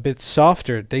 a bit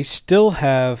softer, they still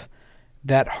have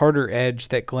that harder edge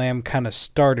that glam kind of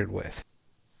started with.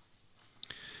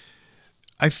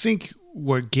 I think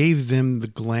what gave them the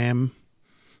glam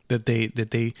that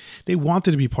they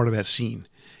wanted to be part of that scene,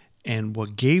 and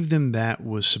what gave them that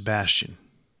was Sebastian.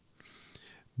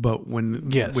 But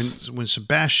when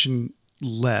Sebastian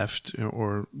left,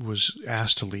 or was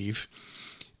asked to leave,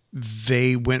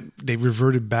 they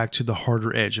reverted back to the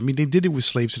harder edge. I mean, they did it with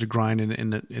Slave to the Grind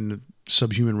and the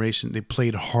Subhuman Race, and they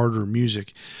played harder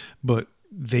music, but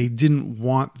they just didn't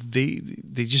want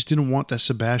that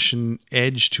Sebastian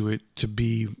edge to it to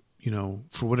be,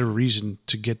 for whatever reason,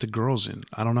 to get the girls in.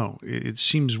 I don't know. It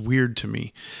seems weird to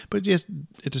me. But yet,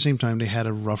 at the same time, they had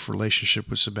a rough relationship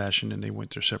with Sebastian, and they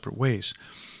went their separate ways.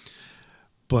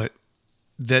 But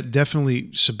that definitely,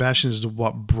 Sebastian is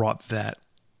what brought that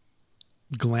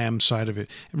glam side of it.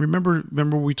 And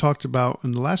remember we talked about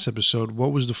in the last episode,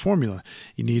 what was the formula?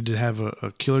 You needed to have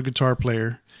a killer guitar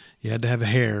player, you had to have a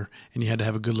hair, and you had to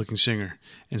have a good-looking singer.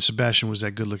 And Sebastian was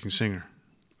that good-looking singer.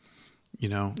 You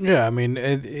know? Yeah, I mean,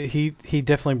 he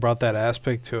definitely brought that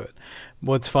aspect to it.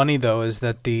 What's funny though is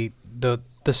that the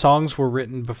songs were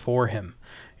written before him,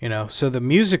 you know, so the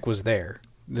music was there.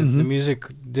 The music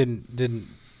didn't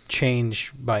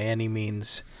change by any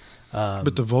means.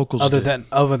 But the vocals other did.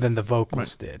 than the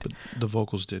vocals did. But the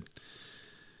vocals did.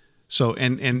 So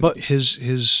but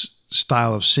his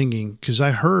style of singing, because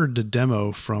I heard the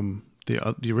demo from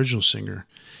the original singer,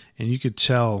 and you could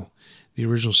tell the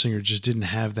original singer just didn't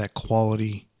have that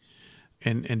quality,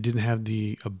 and didn't have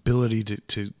the ability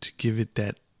to give it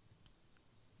that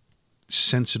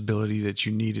sensibility that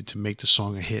you needed to make the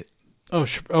song a hit. Oh,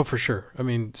 for sure. I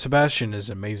mean, Sebastian is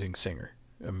an amazing singer.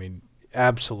 I mean,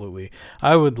 absolutely.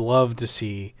 I would love to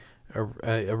see a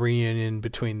reunion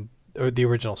between the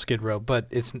original Skid Row, but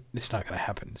it's not going to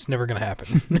happen. It's never going to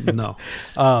happen. No.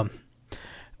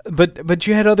 But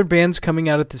you had other bands coming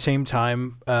out at the same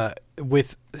time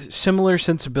with similar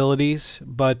sensibilities,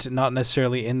 but not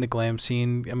necessarily in the glam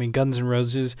scene. I mean, Guns N'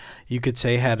 Roses, you could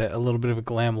say, had a little bit of a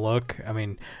glam look. I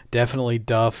mean, definitely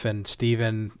Duff and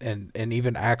Steven and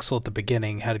even Axl at the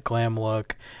beginning had a glam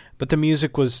look, but the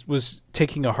music was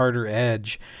taking a harder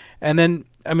edge. And then,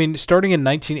 I mean, starting in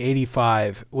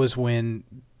 1985 was when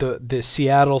the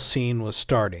Seattle scene was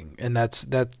starting, and that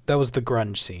was the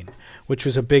grunge scene, which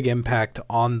was a big impact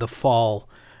on the fall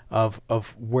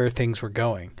of where things were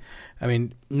going. I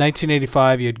mean,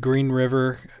 1985, you had Green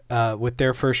River with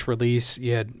their first release.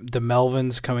 You had the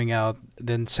Melvins coming out,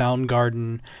 then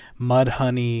Soundgarden,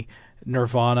 Mudhoney,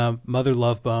 Nirvana, Mother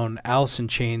Love Bone, Alice in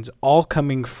Chains, all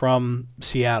coming from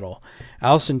Seattle.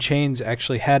 Alice in Chains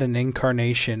actually had an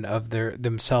incarnation of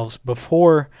themselves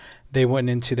before they went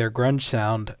into their grunge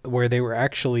sound, where they were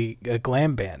actually a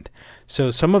glam band.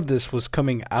 So some of this was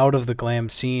coming out of the glam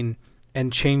scene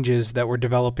and changes that were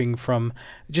developing from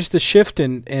just the shift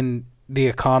in the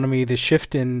economy, the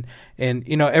shift in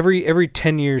you know, every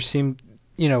 10 years seemed,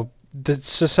 you know, the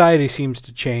society seems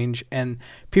to change, and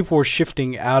people were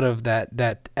shifting out of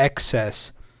that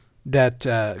excess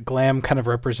that glam kind of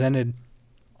represented,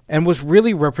 and was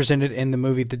really represented in the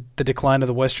movie The Decline of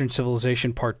the Western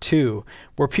Civilization Part 2,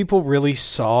 where people really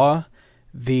saw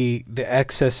the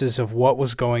excesses of what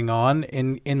was going on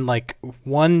in like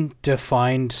one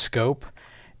defined scope.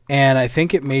 And I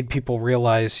think it made people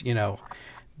realize, you know,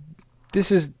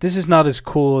 this is not as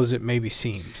cool as it maybe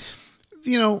seems.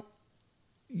 You know,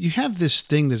 you have this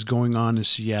thing that's going on in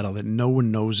Seattle that no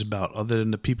one knows about other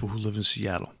than the people who live in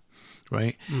Seattle,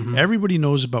 right? Mm-hmm. Everybody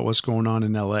knows about what's going on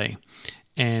in LA.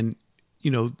 And, you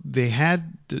know, they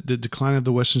had the Decline of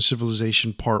the Western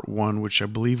Civilization Part 1, which I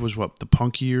believe was the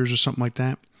punk years or something like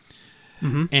that.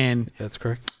 Mm-hmm. And that's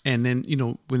correct. And then, you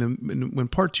know, when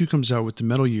Part 2 comes out with the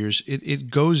metal years, it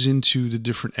goes into the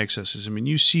different excesses. I mean,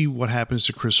 you see what happens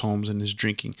to Chris Holmes and his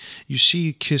drinking. You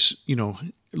see Kiss, you know,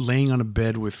 laying on a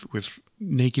bed with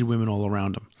naked women all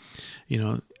around him, you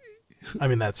know. I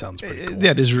mean, that sounds pretty cool.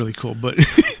 That is really cool, but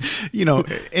you know,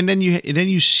 and then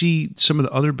you see some of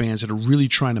the other bands that are really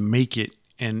trying to make it,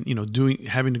 and you know,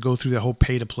 having to go through that whole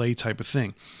pay to play type of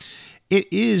thing.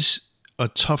 It is a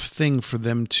tough thing for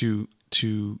them to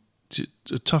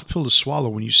a tough pill to swallow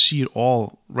when you see it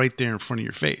all right there in front of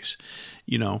your face,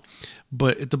 you know.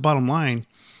 But at the bottom line,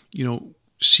 you know,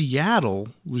 Seattle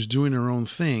was doing their own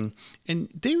thing, and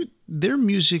their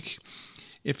music,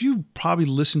 if you probably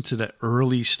listen to the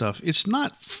early stuff, it's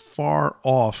not far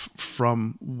off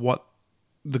from what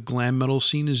the glam metal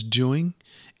scene is doing.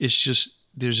 It's just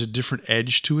there's a different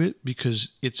edge to it because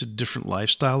it's a different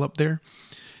lifestyle up there.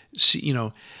 See, you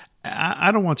know,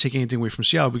 I don't want to take anything away from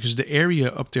Seattle because the area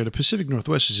up there, the Pacific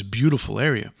Northwest, is a beautiful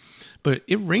area. But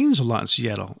it rains a lot in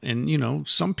Seattle, and, you know,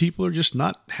 some people are just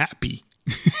not happy.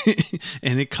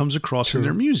 And it comes across in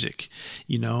their music,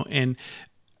 you know. And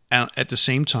at the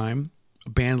same time, a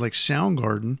band like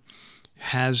Soundgarden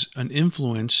has an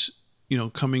influence, you know,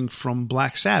 coming from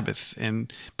Black Sabbath,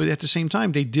 but at the same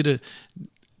time, they did a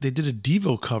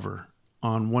Devo cover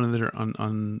on one of their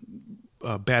on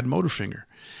Bad Motorfinger,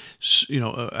 you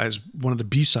know, as one of the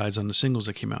B-sides on the singles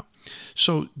that came out.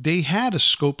 So they had a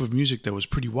scope of music that was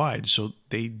pretty wide. So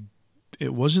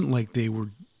it wasn't like they were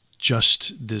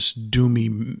just this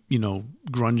doomy, you know,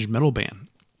 grunge metal band.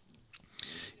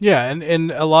 Yeah,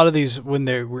 and a lot of these, when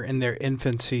they were in their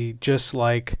infancy, just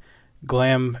like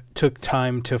glam took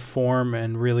time to form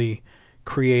and really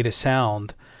create a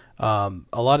sound, a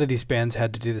lot of these bands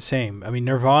had to do the same. I mean,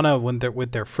 Nirvana,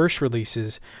 with their first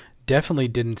releases, definitely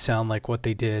didn't sound like what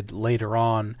they did later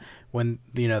on when,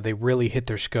 they really hit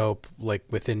their scope, like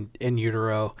within In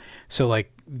Utero. So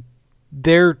like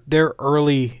their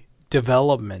early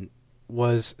development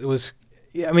was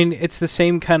I mean, it's the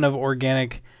same kind of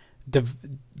organic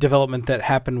development that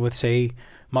happened with, say,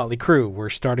 Motley Crue. We're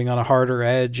starting on a harder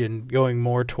edge and going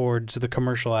more towards the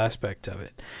commercial aspect of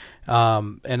it.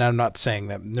 And I'm not saying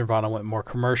that Nirvana went more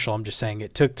commercial. I'm just saying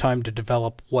it took time to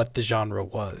develop what the genre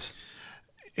was.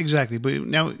 Exactly. But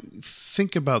now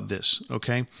think about this,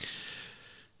 okay?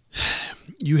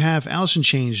 You have Alice in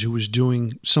Chains, who was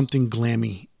doing something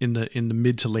glammy in the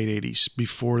mid to late 80s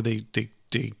before they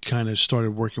kind of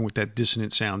started working with that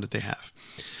dissonant sound that they have.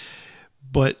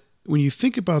 But when you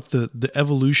think about the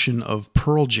evolution of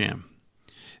Pearl Jam,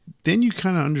 then you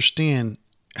kind of understand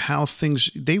how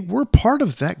they were part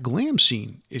of that glam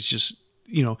scene. It's just,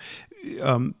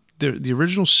 the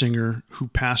original singer who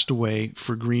passed away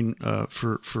for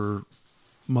for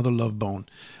Mother Love Bone,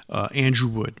 Andrew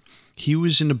Wood, he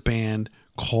was in a band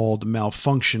called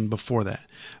Malfunction before that.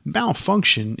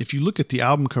 Malfunction, if you look at the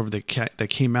album cover that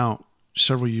came out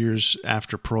several years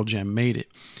after Pearl Jam made it,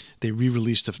 they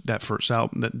re-released that first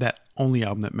album, that only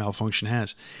album that Malfunction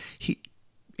has.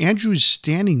 Andrew is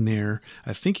standing there.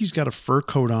 I think he's got a fur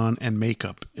coat on and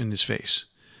makeup in his face.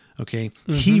 Okay.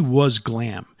 Mm-hmm. He was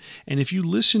glam. And if you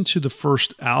listen to the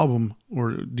first album,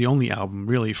 or the only album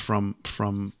really from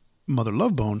Mother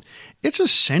Love Bone, it's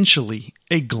essentially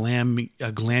a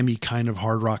glammy kind of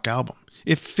hard rock album.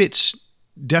 It fits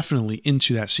definitely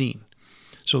into that scene.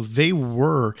 So they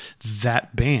were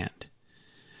that band,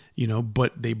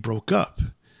 but they broke up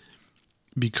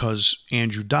because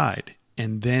Andrew died.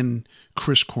 And then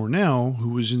Chris Cornell, who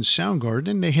was in Soundgarden,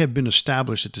 and they had been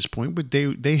established at this point, but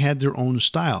they had their own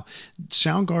style.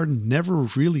 Soundgarden never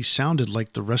really sounded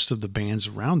like the rest of the bands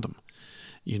around them.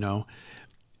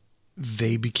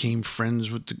 They became friends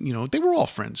with, they were all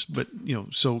friends, but,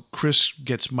 so Chris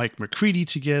gets Mike McCready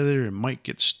together and Mike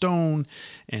gets Stone,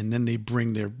 and then they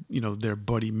bring their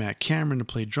buddy Matt Cameron to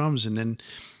play drums. And then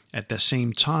at the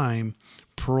same time,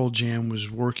 Pearl Jam was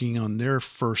working on their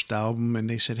first album, and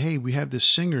they said, hey, we have this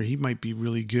singer. He might be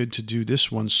really good to do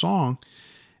this one song.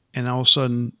 And all of a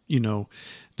sudden,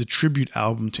 the tribute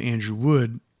album to Andrew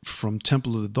Wood from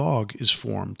Temple of the Dog is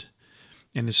formed.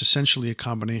 And it's essentially a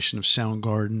combination of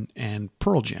Soundgarden and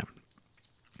Pearl Jam.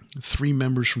 3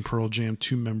 members from Pearl Jam,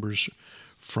 2 members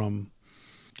from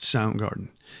Soundgarden.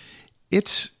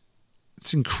 It's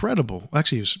incredible.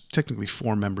 Actually, it was technically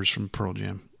 4 members from Pearl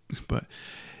Jam. But,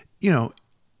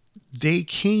 they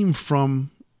came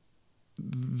from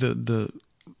the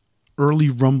early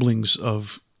rumblings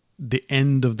of the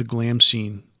end of the glam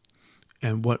scene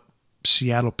and what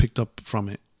Seattle picked up from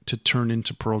it to turn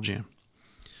into Pearl Jam.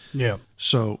 Yeah.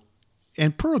 So,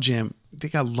 and Pearl Jam, they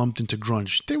got lumped into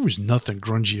grunge. There was nothing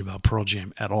grungy about Pearl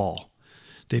Jam at all.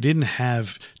 They didn't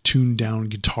have tuned down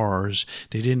guitars.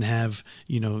 They didn't have,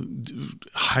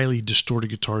 highly distorted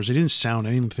guitars. They didn't sound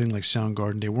anything like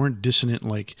Soundgarden. They weren't dissonant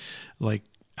like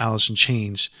Alice in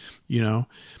Chains.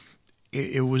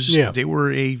 It was, They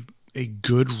were a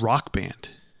good rock band.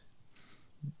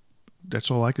 That's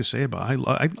all I could say about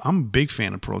it. I'm a big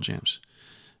fan of Pearl Jam's.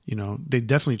 They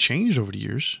definitely changed over the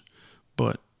years,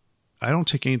 but I don't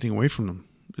take anything away from them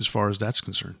as far as that's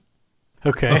concerned.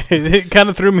 Okay. It kind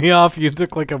of threw me off. You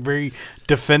took like a very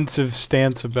defensive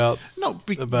stance about...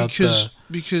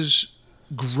 because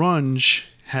grunge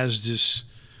has this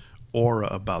aura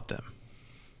about them,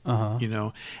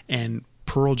 and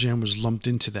Pearl Jam was lumped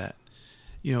into that.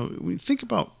 When you think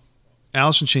about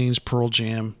Alice in Chains, Pearl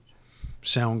Jam,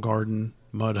 Soundgarden,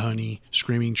 Mudhoney,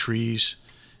 Screaming Trees,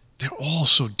 they're all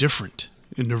so different.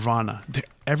 In Nirvana,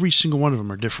 every single one of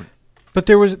them are different. But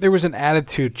there was an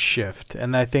attitude shift,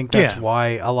 and I think that's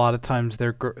why a lot of times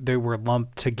they were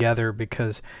lumped together,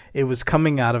 because it was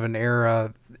coming out of an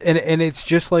era, and it's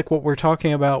just like what we're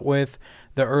talking about with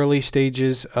the early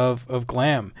stages of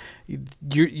glam.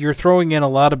 You're throwing in a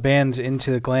lot of bands into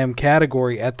the glam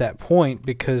category at that point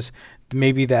because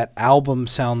maybe that album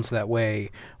sounds that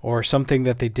way, or something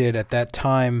that they did at that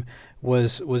time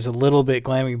was a little bit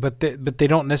glammy, but they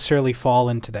don't necessarily fall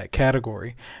into that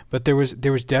category. But there was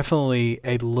definitely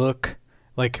a look,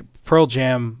 like Pearl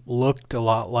Jam looked a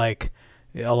lot like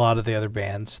a lot of the other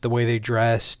bands, the way they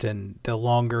dressed and the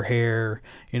longer hair.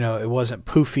 It wasn't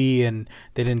poofy, and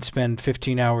they didn't spend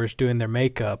 15 hours doing their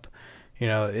makeup.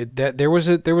 There was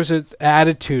a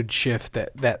attitude shift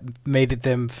that made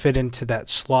them fit into that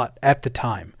slot at the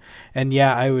time. And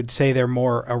I would say they're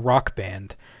more a rock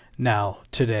band now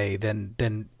today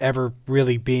than ever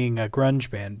really being a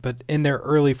grunge band. But in their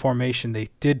early formation, they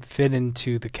did fit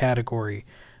into the category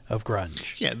of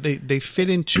grunge. Yeah, they fit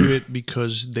into it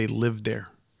because they lived there.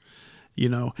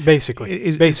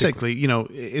 Basically. Basically,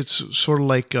 it's sort of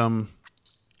like, to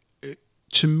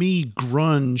me,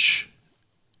 grunge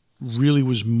really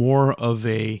was more of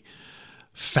a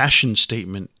fashion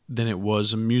statement than it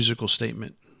was a musical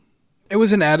statement. It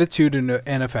was an attitude and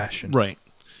a fashion. Right.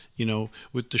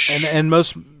 With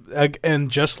the...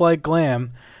 and just like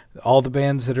glam, all the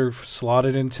bands that are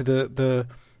slotted into the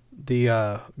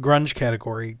grunge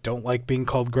category don't like being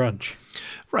called grunge.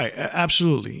 Right,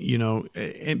 absolutely.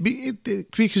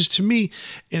 Because to me,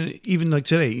 and even like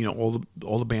today, all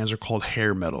the bands are called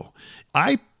hair metal.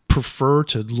 I prefer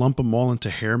to lump them all into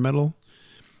hair metal,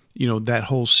 that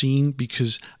whole scene,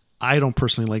 because I don't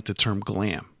personally like the term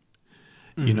glam.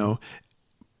 Mm-hmm.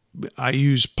 I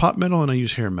use pop metal and I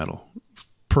use hair metal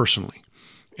personally.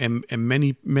 And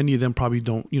many of them probably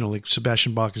don't, like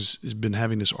Sebastian Bach has been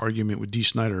having this argument with Dee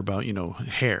Snider about,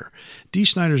 hair. Dee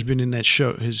Snider's been in that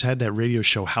show, has had that radio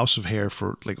show House of Hair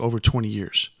for like over 20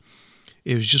 years.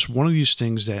 It was just one of these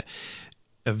things that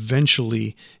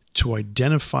eventually, to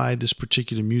identify this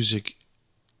particular music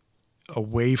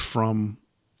away from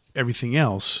everything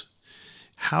else,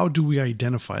 how do we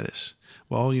identify this?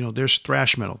 Well, there's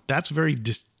thrash metal. That's very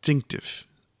distinctive.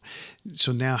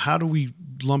 So now how do we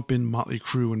lump in Motley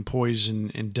Crue and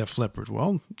Poison and Def Leppard?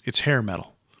 Well, it's hair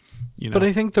metal. But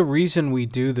I think the reason we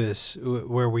do this,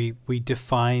 where we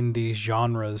define these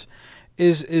genres,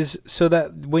 is so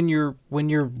that when you're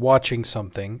watching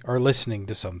something or listening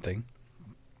to something,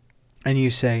 and you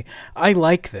say, I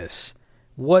like this,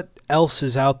 what else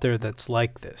is out there that's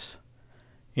like this?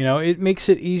 It makes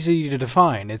it easy to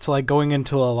define. It's like going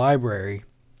into a library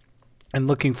and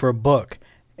looking for a book.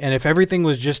 And if everything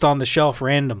was just on the shelf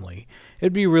randomly,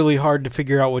 it'd be really hard to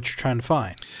figure out what you're trying to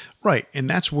find. Right, and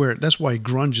that's why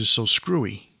grunge is so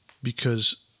screwy,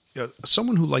 because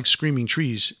someone who likes Screaming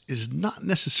Trees is not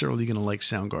necessarily going to like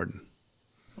Soundgarden.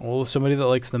 Well, somebody that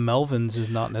likes the Melvins is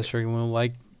not necessarily going to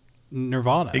like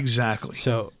Nirvana. Exactly.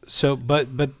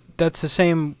 But that's the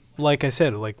same. Like I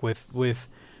said, like with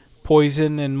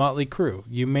Poison and Motley Crue,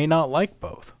 you may not like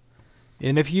both.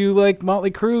 And if you like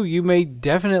Motley Crue, you may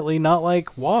definitely not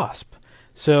like Wasp.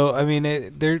 So, I mean,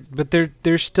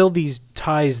 there's still these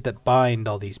ties that bind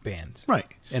all these bands, right?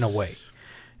 In a way,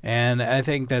 and I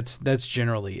think that's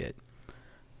generally it.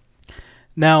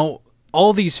 Now,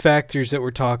 all these factors that we're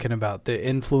talking about, the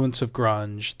influence of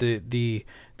grunge,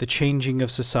 the changing of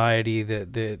society,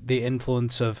 the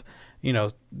influence of,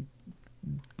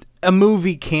 a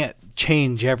movie can't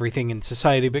change everything in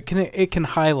society, but it can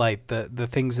highlight the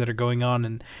things that are going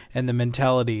on and the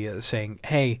mentality of saying,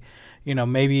 hey,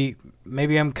 maybe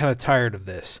I'm kind of tired of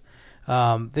this.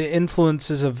 The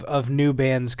influences of new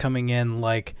bands coming in,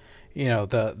 like,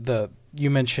 you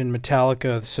mentioned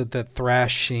Metallica, so the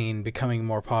thrash scene becoming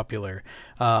more popular.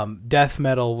 Death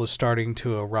metal was starting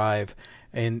to arrive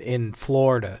in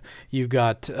Florida. You've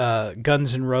got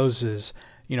Guns N' Roses,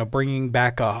 bringing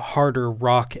back a harder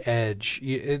rock edge.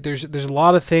 There's a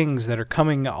lot of things that are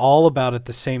coming all about at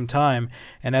the same time,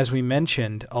 and as we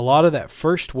mentioned, a lot of that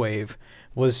first wave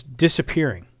was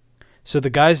disappearing. So the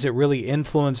guys that really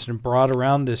influenced and brought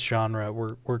around this genre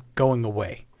were going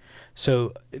away.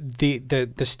 So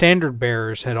the standard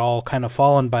bearers had all kind of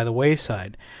fallen by the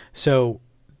wayside. So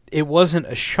it wasn't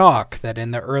a shock that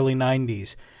in the early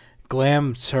 90s,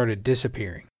 glam started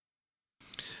disappearing.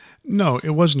 No,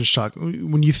 it wasn't a shock.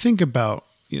 When you think about,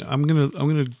 I'm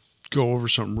gonna go over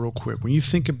something real quick. When you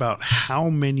think about how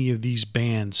many of these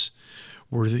bands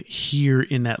were here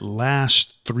in that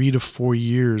last 3 to 4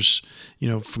 years,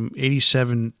 from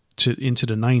 87 to into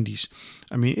the 90s.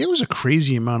 I mean, it was a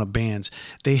crazy amount of bands.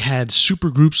 They had super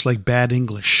groups like Bad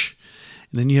English,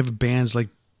 and then you have bands like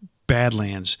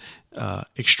Badlands,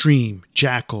 Extreme,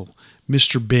 Jackal,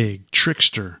 Mr. Big,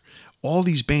 Trickster. All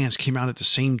these bands came out at the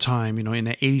same time, in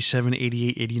the 87,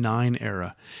 88, 89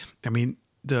 era. I mean,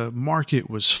 the market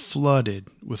was flooded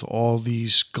with all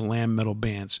these glam metal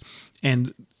bands.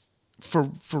 And for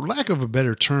lack of a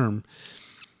better term,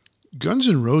 Guns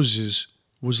N' Roses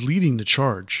was leading the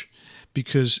charge,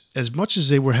 because as much as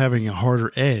they were having a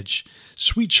harder edge,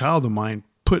 Sweet Child of Mine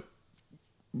put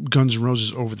Guns N'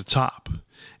 Roses over the top.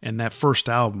 And that first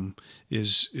album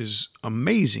is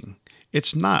amazing.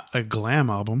 It's not a glam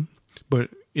album, but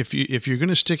if you're going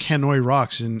to stick Hanoi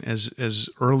Rocks in as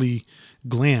early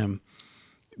glam,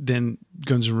 then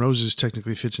Guns N' Roses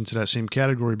technically fits into that same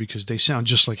category, because they sound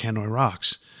just like Hanoi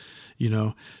Rocks,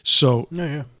 So,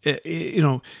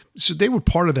 so they were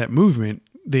part of that movement.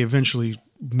 They eventually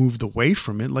moved away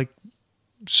from it, like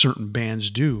certain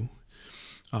bands do,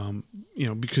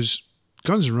 because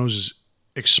Guns N' Roses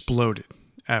exploded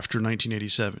after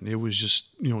 1987. It was just,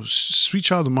 Sweet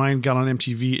Child of Mine got on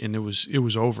MTV and it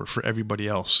was over for everybody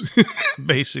else,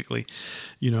 basically,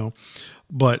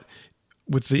 But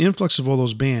with the influx of all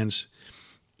those bands,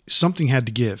 something had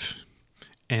to give.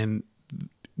 And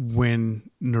when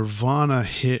Nirvana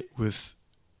hit with,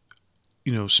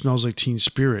 Smells Like Teen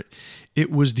Spirit,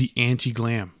 it was the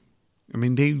anti-glam. I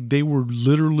mean, they were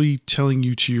literally telling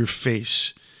you to your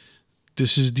face,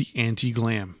 this is the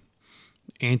anti-glam,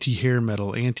 anti-hair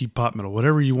metal, anti-pop metal,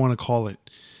 whatever you want to call it.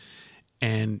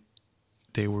 And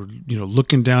they were,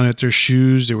 looking down at their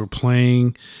shoes. They were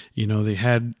playing,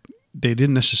 they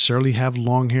didn't necessarily have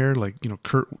long hair. Like,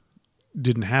 Kurt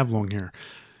didn't have long hair.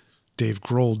 Dave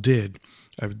Grohl did.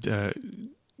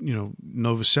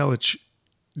 Novoselic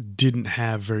didn't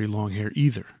have very long hair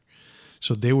either.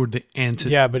 So they were the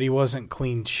Yeah, but he wasn't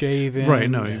clean shaven. Right,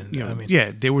 no.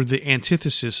 They were the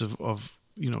antithesis of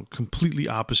completely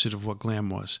opposite of what glam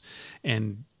was.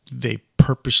 And they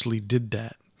purposely did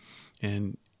that.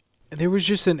 And there was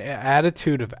just an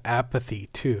attitude of apathy,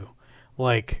 too.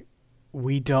 Like,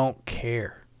 we don't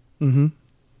care. Mm-hmm.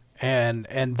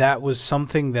 And that was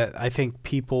something that I think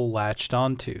people latched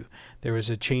onto. There was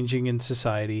a changing in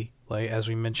society, like as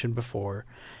we mentioned before,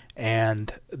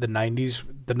 and the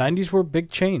 90s were a big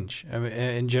change. I mean,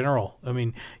 in general. I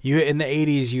mean, you in the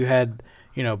 80s you had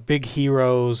big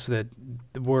heroes that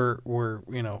were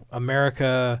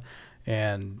America,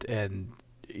 and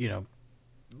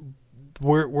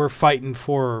we're fighting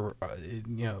for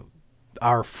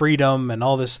our freedom and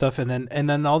all this stuff, and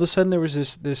then all of a sudden there was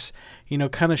this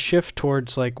kind of shift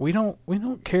towards like we don't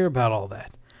care about all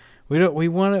that. We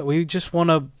just want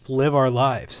to live our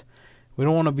lives. We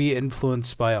don't want to be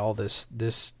influenced by all this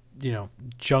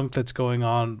junk that's going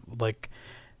on, like,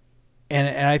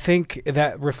 and I think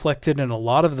that reflected in a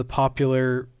lot of the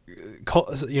popular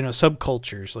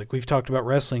subcultures. Like we've talked about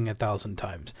wrestling 1,000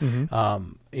 times.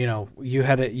 Mm-hmm. You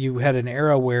had an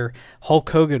era where Hulk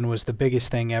Hogan was the biggest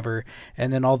thing ever,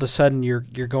 and then all of a sudden you're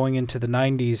going into the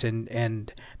 90s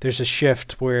and there's a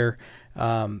shift where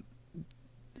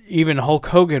even Hulk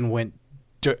Hogan went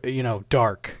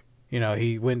dark.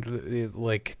 He went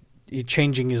like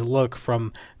changing his look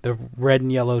from the red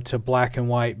and yellow to black and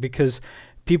white because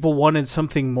people wanted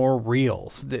something more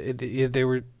real. They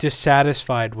were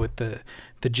dissatisfied with the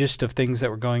gist of things that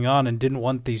were going on and didn't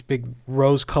want these big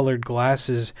rose-colored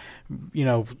glasses,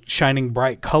 shining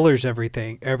bright colors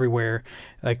everywhere,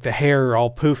 like the hair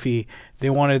all poofy. They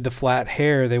wanted the flat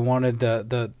hair. They wanted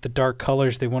the dark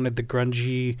colors. They wanted the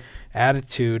grungy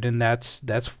attitude, and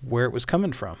that's where it was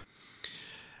coming from.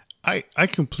 I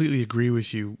completely agree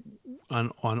with you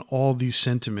on all these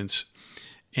sentiments.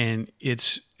 And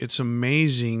it's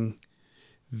amazing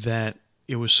that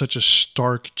it was such a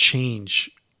stark change.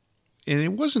 And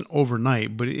it wasn't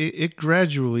overnight, but it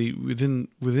gradually, within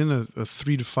a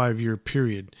 3 to 5 year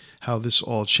period, how this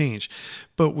all changed.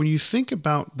 But when you think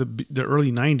about the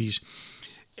early 90s,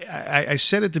 I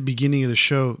said at the beginning of the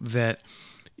show that,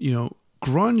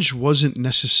 grunge wasn't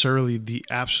necessarily the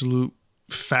absolute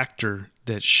factor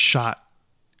that shot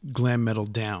glam metal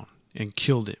down and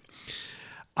killed it.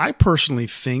 I personally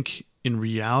think, in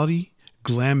reality,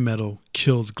 glam metal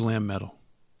killed glam metal.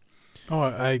 Oh,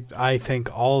 I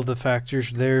think all of the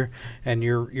factors there, and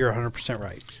you're 100%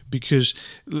 right. Because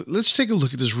let's take a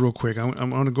look at this real quick. I'm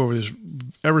going to go over this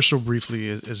ever so briefly,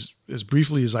 as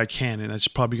briefly as I can, and it's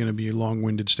probably going to be a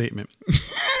long-winded statement.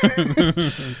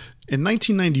 In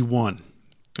 1991,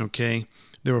 okay,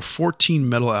 there were 14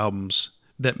 metal albums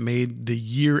that made the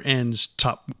year end's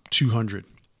top 200.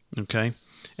 Okay.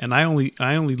 And I only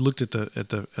looked at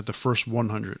the first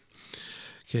 100.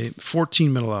 Okay,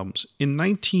 14 metal albums. In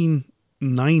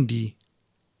 1990,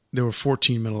 there were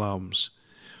 14 metal albums.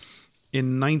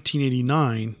 In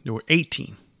 1989, there were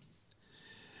 18.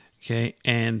 Okay,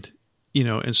 and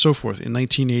and so forth. In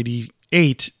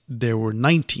 1988, there were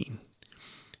 19.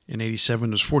 In 87,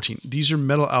 there was 14. These are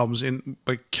metal albums, and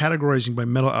by categorizing by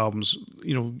metal albums,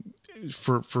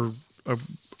 for a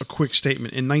quick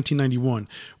statement. In 1991,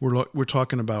 we're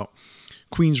talking about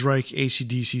Queensryche,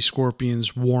 AC/DC,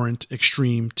 Scorpions, Warrant,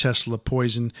 Extreme, Tesla,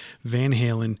 Poison, Van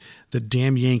Halen, The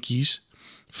Damn Yankees,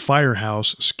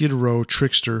 Firehouse, Skid Row,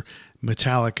 Trickster,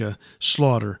 Metallica,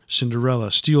 Slaughter, Cinderella,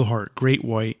 Steelheart, Great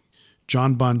White,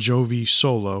 John Bon Jovi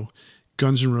solo,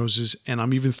 Guns N' Roses, and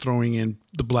I'm even throwing in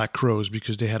the Black Crowes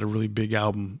because they had a really big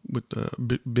album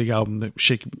that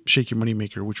Shake Your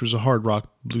Moneymaker, which was a hard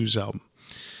rock blues album.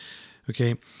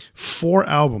 Okay, 4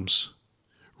 albums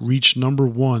reached number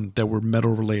 1 that were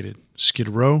metal related: Skid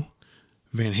Row,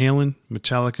 Van Halen,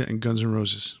 Metallica, and Guns N'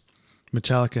 Roses.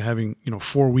 Metallica having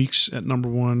 4 weeks at number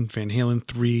 1, Van Halen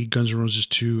 3, Guns N' Roses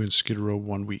 2, and Skid Row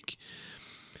 1 week.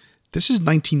 This is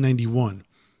 1991.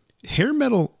 Hair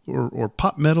metal or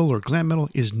pop metal or glam metal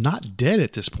is not dead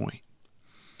at this point.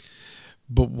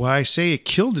 But why I say it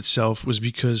killed itself was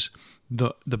because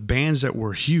the bands that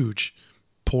were huge,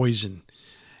 Poison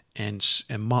and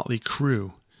Motley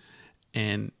Crue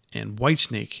and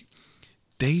Whitesnake,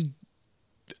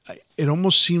 it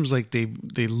almost seems like they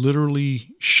literally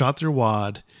shot their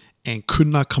wad and could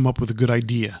not come up with a good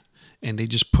idea, and they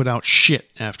just put out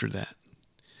shit after that.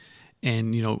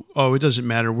 And it doesn't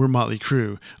matter, we're Motley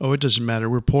Crue. Oh, it doesn't matter,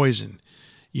 we're Poison.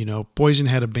 Poison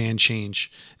had a band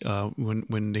change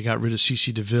when they got rid of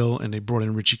CeCe DeVille and they brought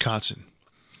in Richie Kotzen.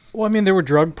 Well, I mean, there were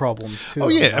drug problems too. Oh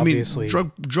yeah, obviously. I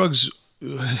mean, drugs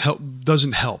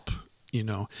doesn't help,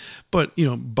 But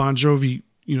Bon Jovi,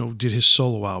 did his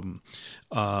solo album.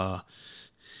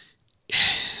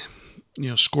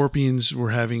 Scorpions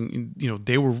were having,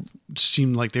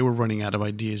 seemed like they were running out of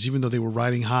ideas, even though they were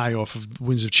riding high off of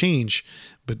winds of change,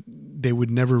 but they would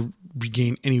never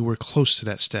regain anywhere close to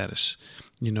that status.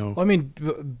 Well, I mean,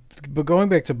 but going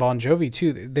back to Bon Jovi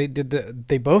too,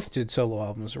 they both did solo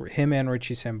albums, him and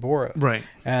Richie Sambora, right?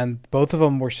 And both of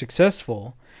them were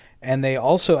successful. And they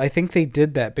also, I think they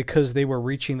did that because they were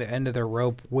reaching the end of their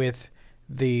rope with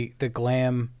the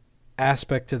glam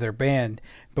aspect of their band.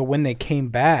 But when they came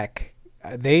back,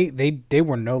 they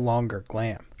were no longer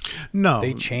glam. No,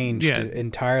 they changed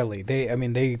entirely. They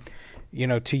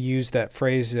to use that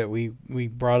phrase that we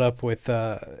brought up with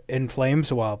In Flames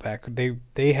a while back,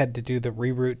 they had to do the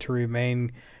reroute to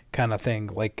remain kind of thing,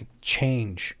 like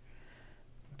change,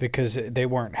 because they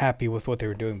weren't happy with what they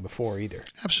were doing before either.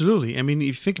 Absolutely. I mean, if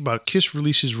you think about it, Kiss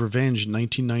releases Revenge in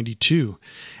 1992,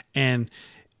 and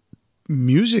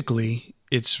musically,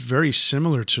 it's very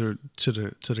similar to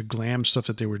the glam stuff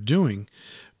that they were doing,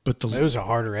 but it was a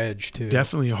harder edge too.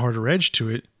 Definitely a harder edge to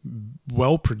it.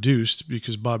 Well produced,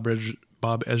 because Bob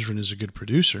Ezrin is a good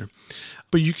producer.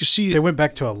 But you can see they went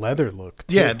back to a leather look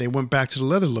too. Yeah, they went back to the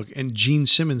leather look, and Gene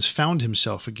Simmons found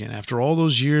himself again after all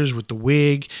those years with the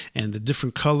wig and the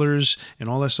different colors and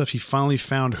all that stuff. He finally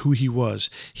found who he was.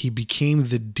 He became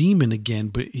the demon again,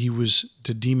 but he was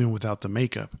the demon without the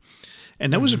makeup,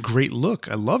 and that was a great look.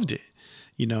 I loved it.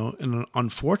 And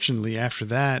unfortunately, after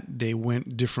that, they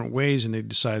went different ways, and they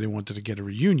decided they wanted to get a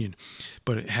reunion.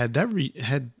 But had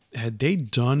they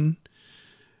done,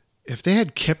 if they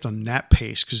had kept on that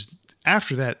pace, because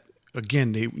after that,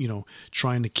 again, they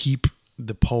trying to keep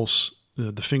the pulse,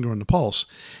 the finger on the pulse,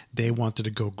 they wanted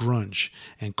to go grunge.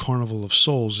 And Carnival of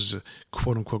Souls is a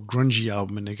quote unquote grungy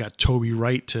album, and they got Toby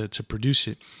Wright to produce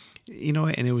it.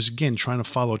 And it was, again, trying to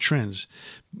follow trends.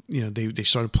 They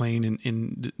started playing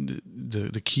in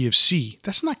the key of C.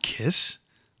 That's not Kiss.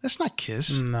 That's not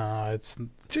Kiss. No, it's.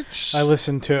 I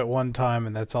listened to it one time,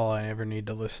 and that's all I ever need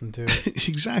to listen to.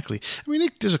 Exactly. I mean,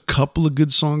 there's a couple of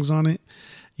good songs on it,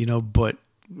 but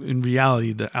in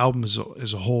reality, the album as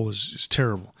a whole is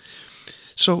terrible.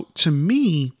 So to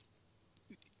me,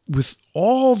 with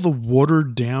all the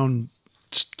watered down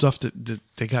stuff that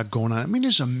they got going on, I mean,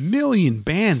 there's a million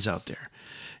bands out there.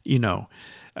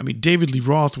 I mean, David Lee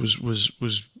Roth was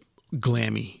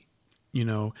glammy.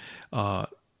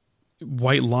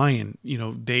 White Lion,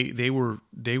 they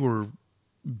were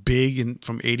big and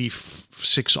from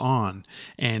 86 on,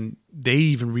 and they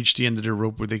even reached the end of their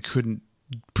rope where they couldn't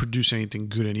produce anything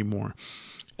good anymore.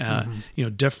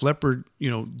 Def Leppard,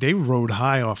 they rode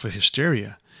high off of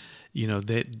Hysteria.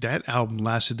 That album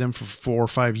lasted them for 4 or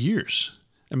 5 years.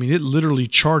 I mean, it literally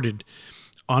charted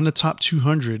on the top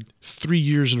 200 3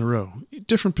 years in a row.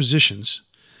 Different positions,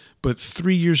 but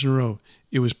 3 years in a row,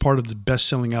 it was part of the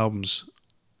best-selling albums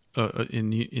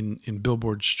in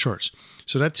Billboard's charts.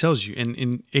 So that tells you. And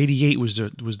in '88 was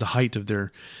the height of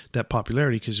that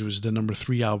popularity, because it was the number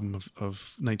 3 album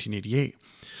of 1988.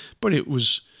 But it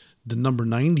was the number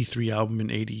 93 album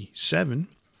in '87,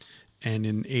 and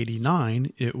in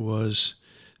 '89 it was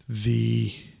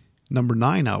the number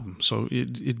 9 album. So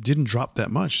it didn't drop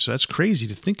that much. So that's crazy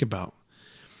to think about,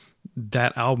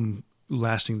 that album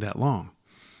lasting that long.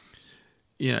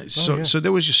 Yeah. So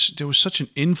there was such an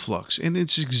influx, and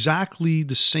it's exactly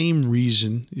the same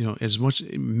reason, as much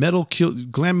glam metal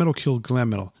killed glam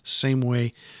metal, same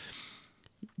way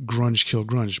grunge killed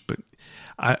grunge. But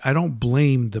I don't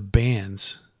blame the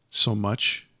bands so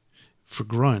much for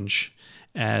grunge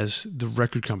as the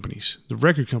record companies. The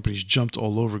record companies jumped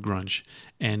all over grunge,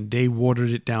 and they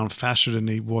watered it down faster than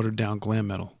they watered down glam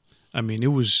metal. I mean, it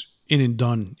was in and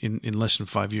done in less than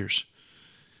 5 years.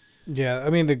 Yeah, I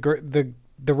mean,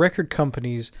 the record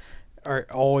companies are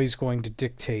always going to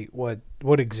dictate what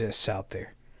exists out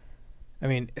there. I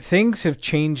mean, things have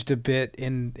changed a bit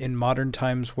in modern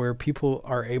times, where people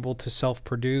are able to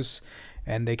self-produce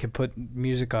and they can put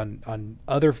music on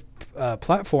other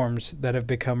platforms that have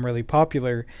become really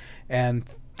popular, and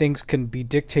things can be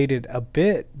dictated a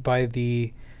bit by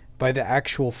the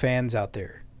actual fans out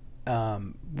there,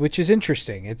 which is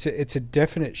interesting. It's a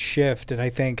definite shift, and I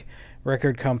think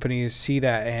record companies see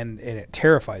that and it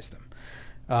terrifies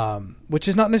them, which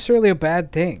is not necessarily a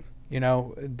bad thing.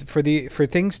 For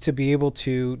things to be able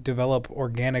to develop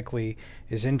organically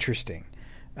is interesting.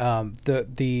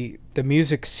 The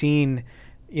music scene,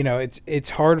 it's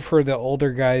hard for the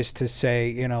older guys to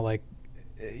say,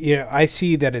 I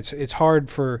see that it's hard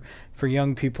for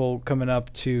young people coming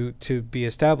up to be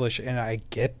established, and I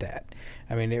get that.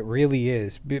 I mean, it really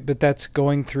is, but that's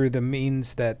going through the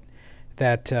means that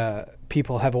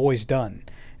people have always done,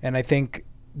 and I think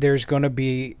there's going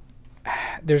to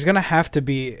have to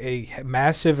be a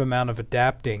massive amount of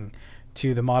adapting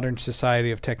to the modern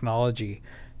society of technology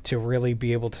to really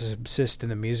be able to subsist in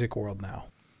the music world now.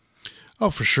 Oh,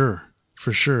 for sure.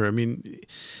 For sure. I mean,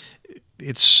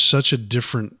 it's such a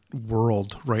different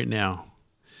world right now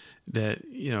that,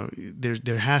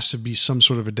 there has to be some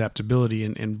sort of adaptability,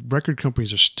 and record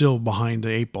companies are still behind the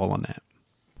 8 ball on that.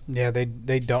 Yeah,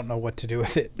 they don't know what to do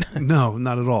with it. No,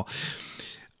 not at all.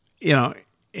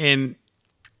 And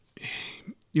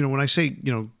when I say,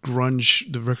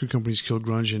 grunge, the record companies killed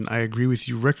grunge, and I agree with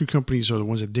you. Record companies are the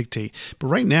ones that dictate. But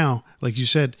right now, like you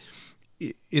said,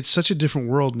 it's such a different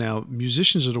world now.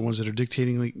 Musicians are the ones that are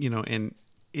dictating, and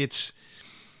it's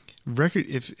record.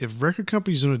 If record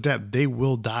companies don't adapt, they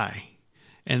will die,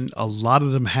 and a lot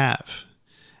of them have.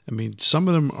 I mean, some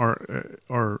of them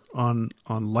are on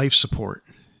life support.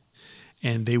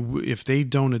 And if they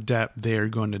don't adapt, they are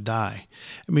going to die.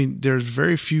 I mean, there's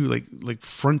very few like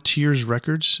Frontiers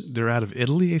Records. They're out of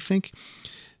Italy, I think.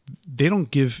 They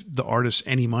don't give the artists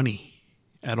any money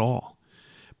at all,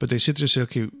 but they sit there and say,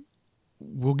 "Okay,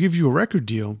 we'll give you a record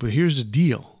deal, but here's the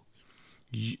deal: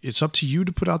 it's up to you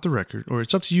to put out the record, or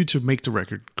it's up to you to make the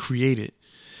record, create it.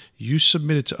 You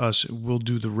submit it to us. We'll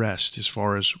do the rest. As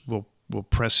far as we'll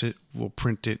press it, we'll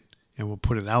print it, and we'll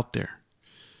put it out there."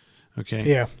 Okay.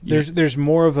 Yeah, there's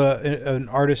more of an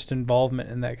artist involvement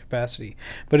in that capacity,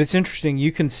 but it's interesting.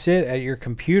 You can sit at your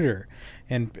computer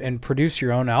and produce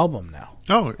your own album now.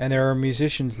 Oh, and there are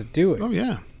musicians that do it. Oh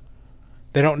yeah,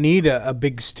 they don't need a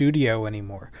big studio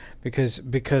anymore because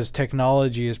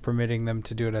technology is permitting them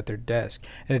to do it at their desk,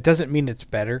 and it doesn't mean it's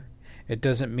better. It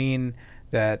doesn't mean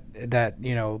that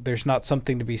there's not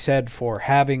something to be said for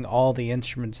having all the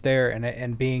instruments there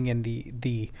and being in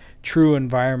the true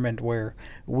environment where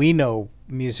we know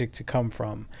music to come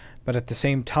from. But at the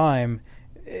same time,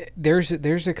 there's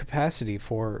a capacity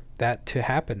for that to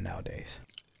happen nowadays.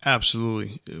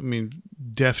 Absolutely. I mean,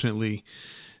 definitely,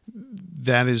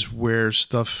 that is where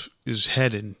stuff is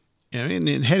headed. And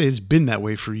it's been that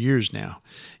way for years now.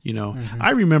 Mm-hmm. I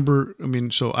remember. I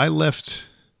mean, so I left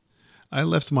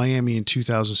Miami in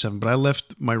 2007, but I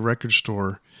left my record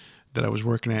store that I was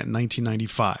working at in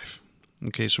 1995.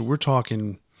 Okay, so we're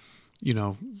talking,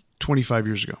 25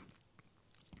 years ago.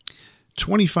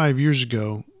 25 years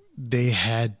ago, they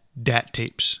had DAT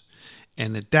tapes.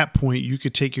 And at that point, you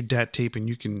could take your DAT tape and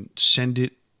you can send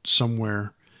it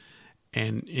somewhere,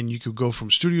 and you could go from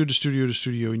studio to studio to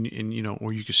studio, and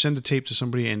or you could send a tape to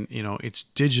somebody, and it's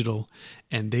digital,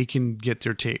 and they can get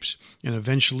their tapes. And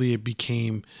eventually, it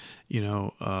became,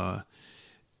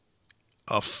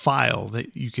 a file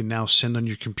that you can now send on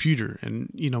your computer. And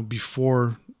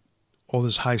before all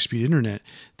this high-speed internet,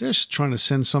 they're trying to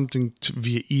send something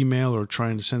via email or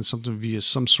trying to send something via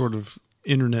some sort of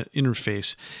internet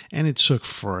interface, and it took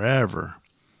forever.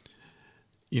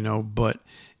 But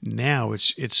now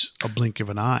it's a blink of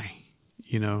an eye.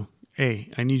 Hey,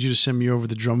 I need you to send me over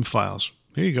the drum files.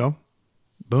 Here you go.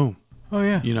 Boom. Oh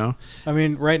yeah. I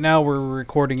mean, right now we're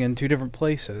recording in two different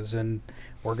places, and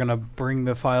we're gonna bring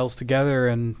the files together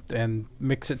and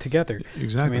mix it together.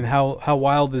 Exactly. I mean, how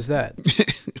wild is that?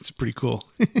 It's pretty cool.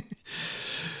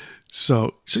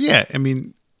 So yeah. I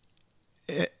mean,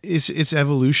 it's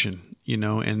evolution,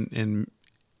 and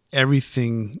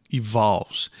everything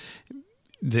evolves.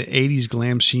 The 80s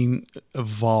glam scene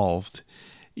evolved,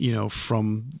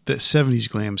 from the 70s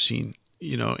glam scene,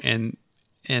 and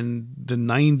the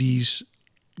 90s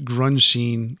grunge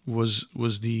scene was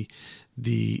the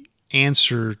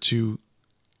answer to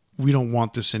we don't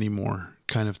want this anymore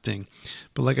kind of thing.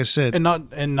 But like I said,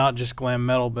 and not just glam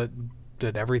metal, but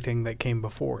everything that came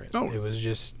before it. Oh. It was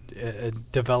just a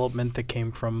development that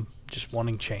came from just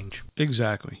wanting change.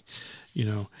 Exactly.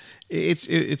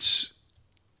 It's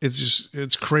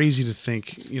crazy to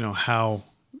think, how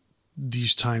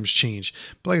these times change.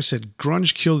 But like I said,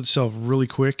 grunge killed itself really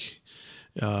quick,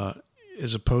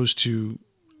 as opposed to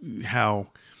how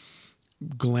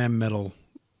glam metal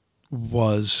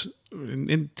was,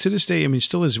 and to this day, I mean,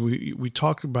 still is. We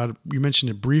talk about it. You mentioned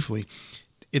it briefly.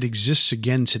 It exists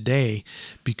again today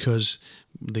because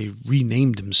they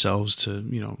renamed themselves to,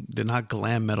 they're not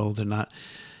glam metal. They're not,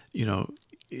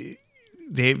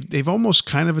 they've almost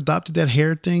kind of adopted that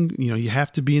hair thing. You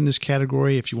have to be in this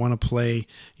category if you want to play,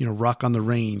 rock on the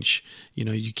range.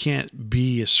 You can't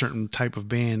be a certain type of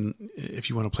band if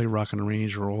you want to play rock on the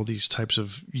range or all these types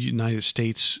of United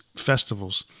States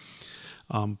festivals.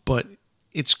 But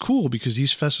it's cool because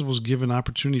these festivals give an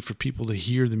opportunity for people to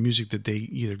hear the music that they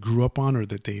either grew up on or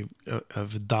that they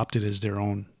have adopted as their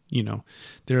own.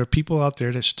 There are people out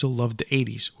there that still love the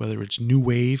 80s, whether it's new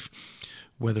wave,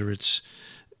 whether it's,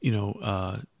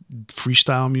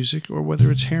 freestyle music, or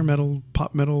whether it's hair metal,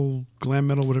 pop metal, glam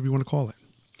metal, whatever you want to call it.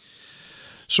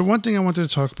 So one thing I wanted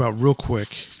to talk about real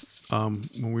quick,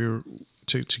 when we were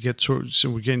so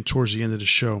we're getting towards the end of the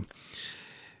show.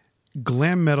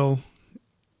 Glam metal,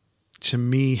 to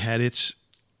me, had its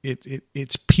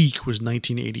peak was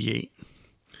 1988,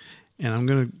 and I'm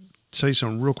gonna tell you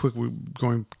something real quick. We're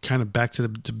going kind of back to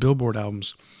the Billboard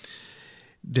albums.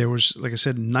 There was, like I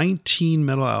said, 19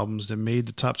 metal albums that made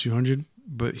the top 200.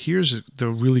 But here's the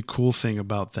really cool thing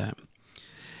about that: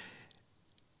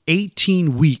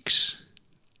 18 weeks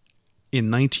in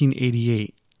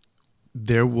 1988,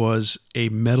 there was a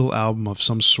metal album of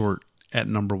some sort at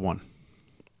number one.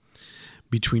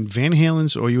 Between Van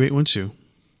Halen's OU812,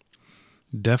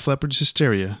 Def Leppard's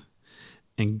Hysteria,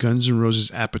 and Guns N'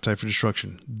 Roses' Appetite for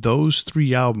Destruction. Those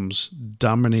three albums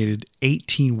dominated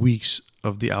 18 weeks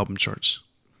of the album charts.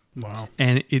 Wow.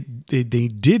 And they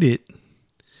did it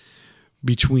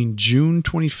between June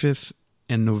 25th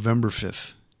and November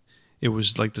 5th. It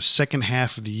was like the second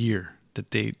half of the year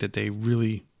that they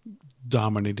really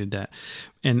dominated that.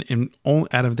 And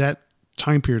out of that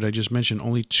time period I just mentioned,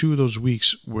 only 2 of those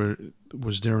weeks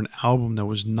was there an album that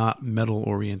was not metal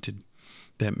oriented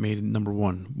that made it number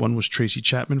one. One was Tracy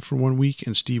Chapman for 1 week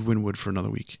and Steve Winwood for another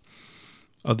week.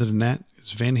 Other than that,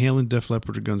 it's Van Halen, Def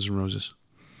Leppard, or Guns N' Roses.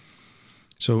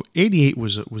 So 88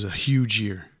 was a huge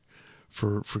year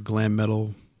for glam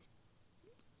metal,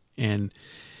 and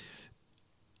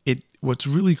what's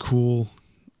really cool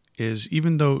is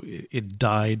even though it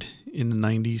died in the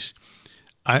 90s,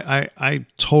 I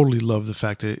totally love the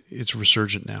fact that it's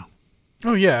resurgent now.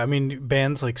 Oh yeah, I mean,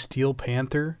 bands like Steel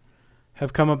Panther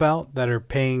have come about that are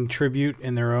paying tribute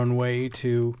in their own way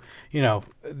to, it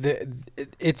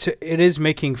is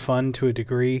making fun to a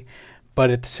degree, but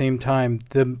at the same time,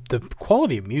 the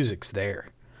quality of music's there.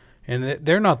 And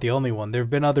they're not the only one. There have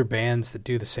been other bands that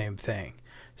do the same thing.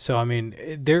 So, I mean,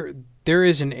 there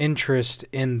is an interest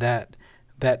in that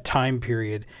time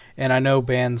period. And I know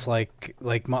bands like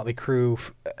Motley Crue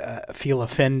feel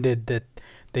offended that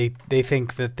they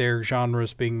think that their genre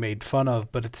is being made fun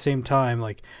of. But at the same time,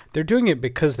 like, they're doing it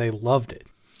because they loved it.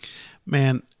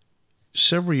 Man,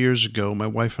 several years ago, my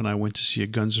wife and I went to see a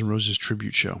Guns N' Roses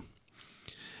tribute show.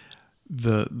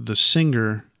 The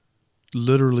singer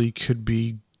literally could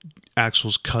be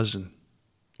Axl's cousin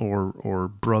or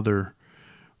brother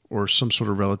or some sort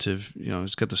of relative.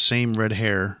 He's got the same red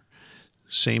hair,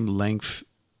 same length,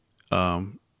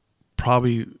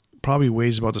 probably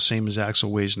weighs about the same as Axl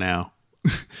weighs now.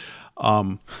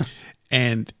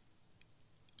 And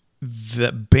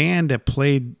the band that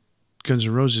played Guns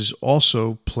N' Roses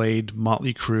also played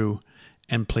Motley Crue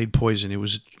and played Poison.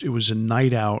 It was a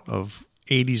night out of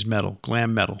 80s metal,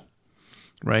 glam metal,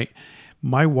 right?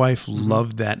 My wife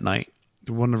loved that night.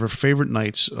 One of her favorite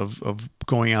nights of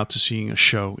going out to seeing a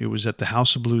show. It was at the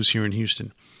House of Blues here in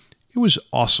Houston. It was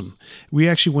awesome. We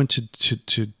actually went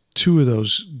to 2 of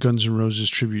those Guns N' Roses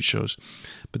tribute shows,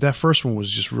 but that first one was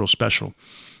just real special.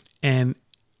 And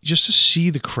just to see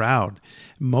the crowd,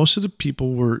 most of the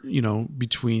people were,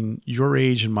 between your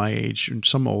age and my age, and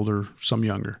some older, some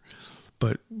younger.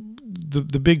 But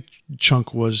the big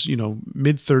chunk was,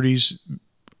 mid-30s,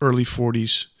 early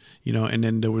 40s, and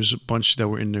then there was a bunch that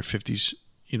were in their 50s,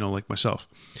 like myself.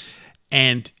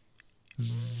 And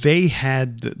they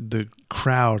had the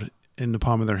crowd in the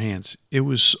palm of their hands. It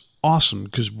was awesome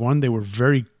because, 1, they were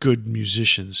very good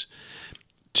musicians.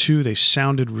 2, they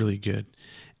sounded really good.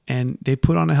 And they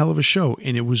put on a hell of a show.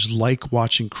 And it was like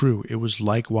watching Crue. It was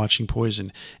like watching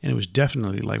Poison. And it was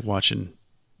definitely like watching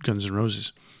Guns N'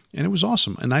 Roses. And it was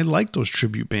awesome. And I like those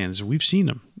tribute bands. We've seen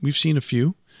them. We've seen a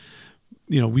few.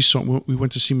 We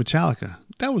went to see Metallica.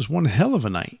 That was one hell of a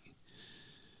night.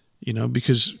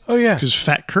 Because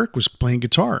Fat Kirk was playing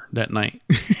guitar that night.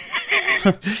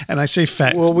 And I say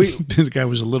fat. Well, the guy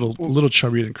was a little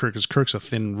chubbier than Kirk, because Kirk's a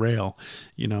thin rail,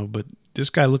 but this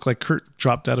guy looked like Kurt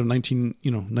dropped out of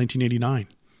 1989.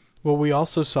 Well, we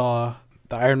also saw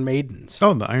the Iron Maidens.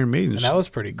 Oh, the Iron Maidens. And that was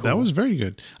pretty cool. That was very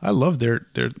good. I love their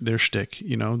shtick.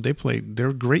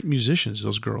 They're great musicians,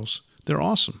 those girls. They're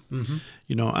awesome. Mm-hmm.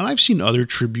 And I've seen other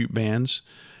tribute bands,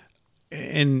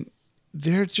 and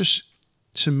they're just,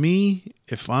 to me,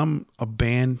 if I'm a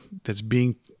band that's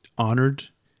being honored,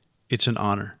 it's an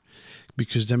honor,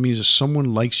 because that means that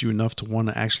someone likes you enough to want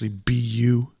to actually be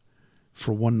you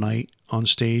for one night on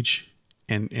stage,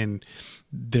 and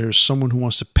there's someone who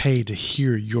wants to pay to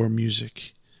hear your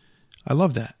music. I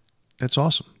love that. That's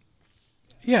awesome.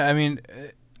 Yeah, I mean,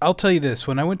 I'll tell you this.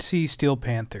 When I went to see Steel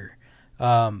Panther,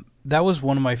 that was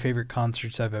one of my favorite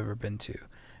concerts I've ever been to.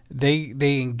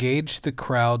 They engaged the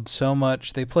crowd so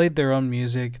much. They played their own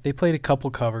music. They played a couple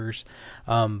covers.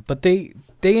 But they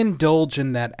indulge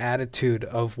in that attitude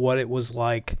of what it was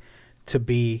like to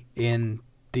be in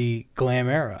the glam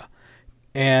era.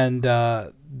 And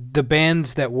the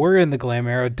bands that were in the glam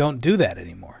era don't do that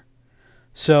anymore.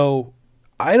 So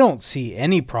I don't see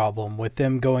any problem with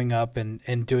them going up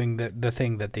and doing the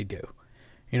thing that they do.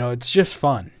 It's just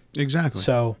fun. Exactly.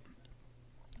 So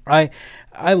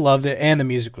I loved it, and the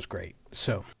music was great.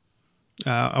 So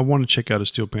I want to check out a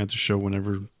Steel Panther show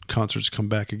whenever concerts come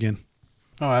back again.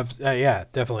 Oh, yeah,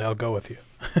 definitely. I'll go with you.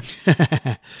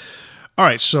 All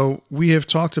right, so we have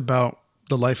talked about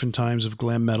the life and times of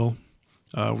glam metal.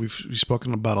 We've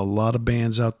spoken about a lot of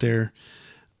bands out there.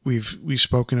 We've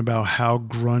spoken about how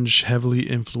grunge heavily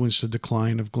influenced the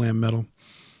decline of glam metal.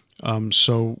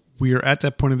 So we are at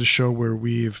that point of the show where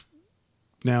we've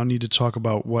now need to talk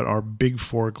about what our big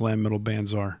four glam metal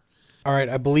bands are. All right,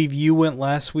 I believe you went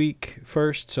last week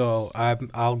first, so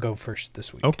I'll go first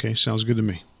this week. Okay, sounds good to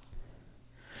me.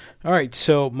 All right,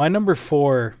 so my number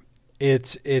 4,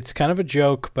 it's kind of a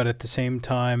joke, but at the same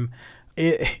time,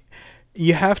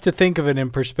 you have to think of it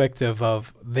in perspective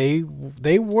of they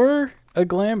were a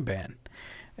glam band,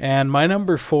 and my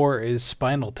number 4 is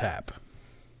Spinal Tap.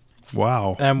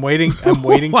 Wow! And I'm waiting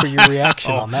for your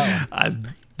reaction on that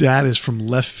one. That is from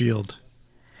left field.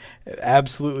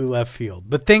 Absolutely left field.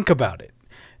 But think about it.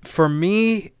 For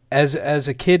me, as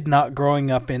a kid not growing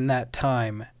up in that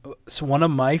time, one of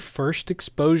my first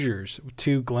exposures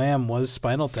to glam was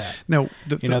Spinal Tap. Now,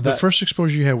 the first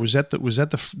exposure you had, was that the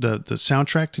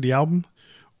soundtrack to the album,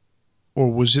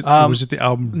 or was it the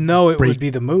album? No, it would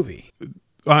be the movie.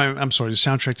 I'm sorry, the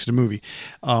soundtrack to the movie.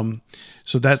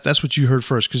 So that's what you heard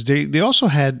first, because they also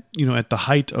had, at the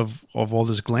height of all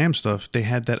this glam stuff, they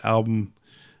had that album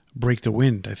Break the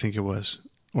Wind, I think it was,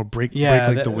 or Break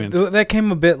Like the Wind. That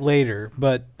came a bit later,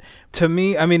 but to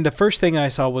me, I mean, the first thing I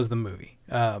saw was the movie.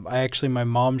 My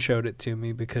mom showed it to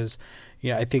me because,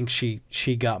 I think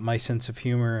she got my sense of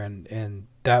humor, and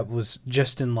that was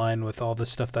just in line with all the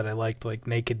stuff that I liked, like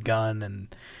Naked Gun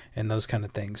and those kind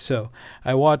of things. So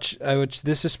I watched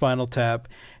This Is Spinal Tap,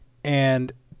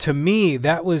 and to me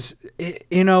that was,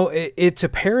 it's a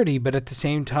parody, but at the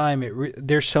same time,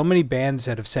 there's so many bands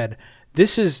that have said,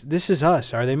 This is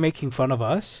us. Are they making fun of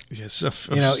us? Yes,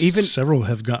 even several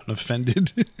have gotten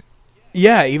offended.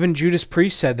 Yeah, even Judas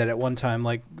Priest said that at one time.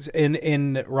 Like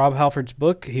in Rob Halford's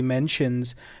book, he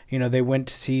mentions, they went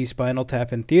to see Spinal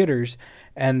Tap in theaters,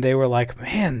 and they were like,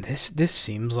 "Man, this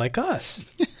seems like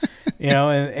us,"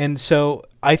 and so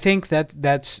I think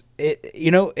that's it.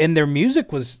 And their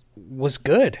music was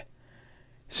good.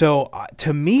 So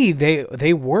to me,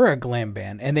 they were a glam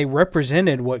band, and they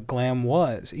represented what glam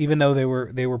was, even though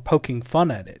they were poking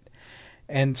fun at it.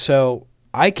 And so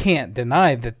I can't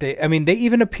deny that they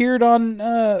even appeared on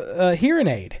Hearing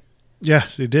Aid. Yeah,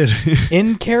 they did.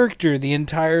 In character the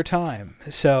entire time.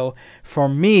 So for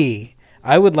me,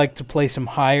 I would like to place them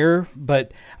higher,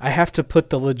 but I have to put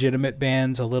the legitimate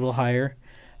bands a little higher.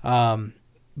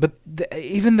 But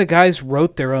even the guys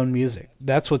wrote their own music.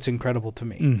 That's what's incredible to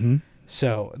me. Mm-hmm.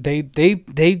 So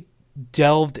they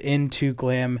delved into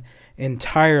glam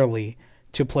entirely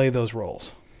to play those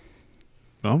roles.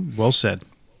 Well said.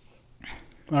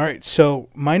 All right, so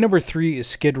my number 3 is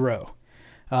Skid Row.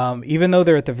 Even though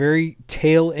they're at the very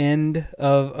tail end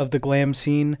of the glam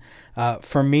scene,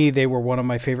 for me, they were one of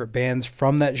my favorite bands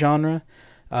from that genre.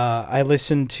 I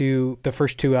listened to the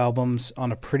first 2 albums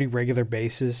on a pretty regular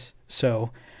basis,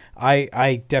 so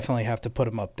I definitely have to put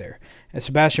them up there. And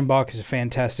Sebastian Bach is a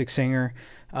fantastic singer.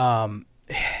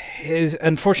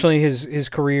 Unfortunately, his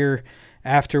career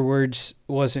afterwards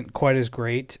wasn't quite as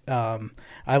great.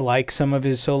 I like some of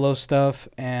his solo stuff,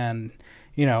 and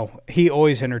he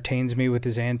always entertains me with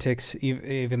his antics,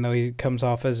 even though he comes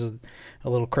off as a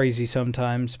little crazy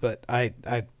sometimes. But I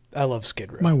love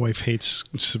Skid Row. My wife hates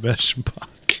Sebastian Bach.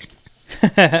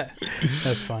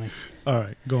 That's funny. All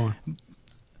right, go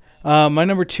on. My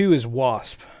number 2 is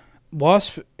Wasp.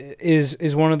 Wasp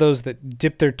is one of those that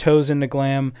dipped their toes into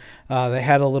glam. They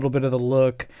had a little bit of the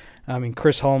look. I mean,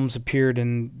 Chris Holmes appeared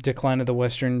in Decline of the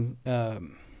Western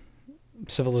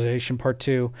Civilization Part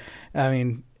 2. I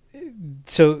mean,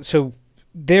 so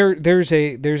there's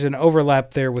an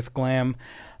overlap there with glam.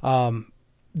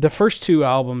 The first two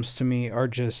albums to me are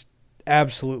just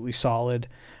absolutely solid.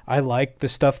 I like the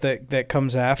stuff that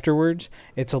comes afterwards.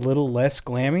 It's a little less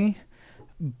glammy,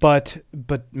 but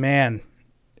man,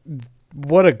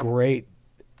 what a great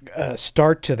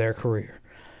start to their career.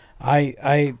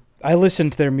 I listen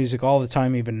to their music all the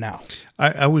time, even now.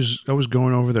 I was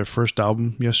going over their first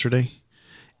album yesterday,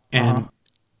 and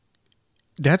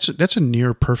that's a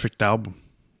near perfect album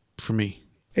for me.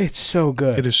 It's so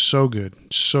good. It is so good,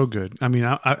 so good. I mean,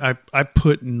 I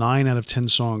put 9 out of 10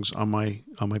 songs on my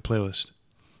playlist.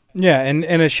 Yeah, and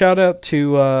a shout out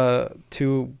to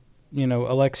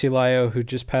Alexi Lyo, who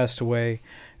just passed away.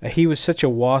 He was such a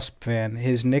Wasp fan.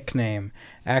 His nickname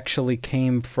actually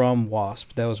came from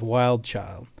Wasp. That was Wild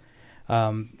Child.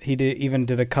 He even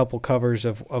did a couple covers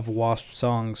of Wasp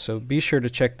songs, so be sure to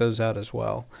check those out as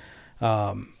well.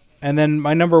 And then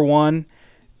my number one,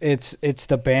 it's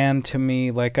the band to me,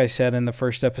 like I said in the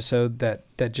first episode,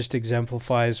 that just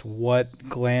exemplifies what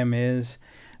glam is.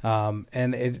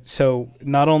 So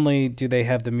not only do they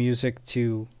have the music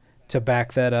to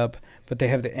back that up, but they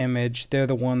have the image. They're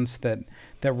the ones that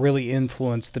really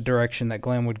influence the direction that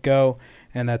glam would go,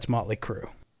 and that's Motley Crue.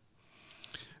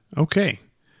 Okay.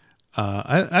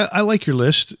 I like your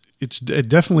list. It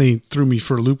definitely threw me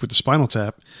for a loop with the Spinal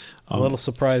Tap. A little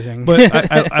surprising. But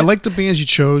I like the bands you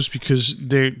chose because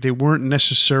they weren't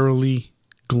necessarily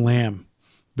glam,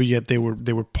 but yet they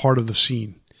were part of the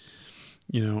scene.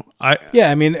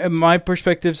 I mean, my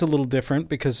perspective's a little different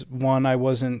because, one, I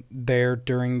wasn't there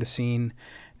during the scene,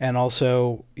 and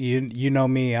also you know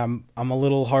me, I'm a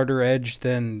little harder edged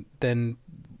than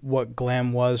what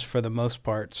glam was for the most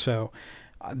part. So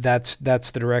that's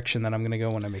the direction that I'm going to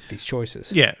go when I make these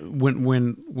choices. Yeah,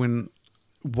 when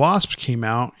Wasp came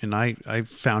out and I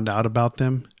found out about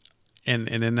them, and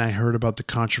then I heard about the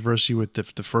controversy with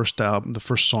the first album, the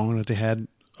first song that they had,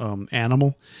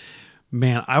 Animal.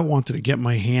 Man, I wanted to get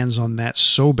my hands on that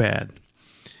so bad.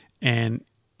 And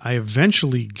I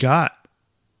eventually got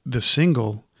the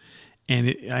single,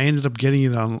 and I ended up getting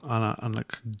it on a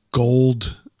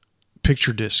gold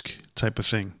picture disc type of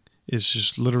thing. It's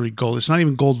just literally gold. It's not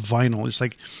even gold vinyl.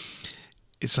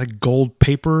 It's like gold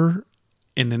paper,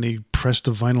 and then they press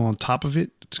the vinyl on top of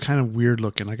it. It's kind of weird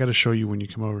looking. I got to show you when you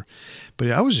come over.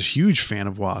 But I was a huge fan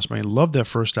of Wasp. I loved that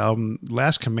first album.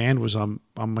 Last Command was on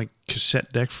my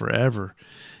cassette deck forever,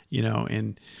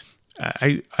 and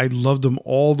I loved them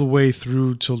all the way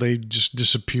through till they just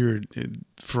disappeared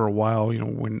for a while.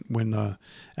 When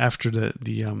after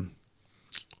the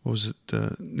what was it,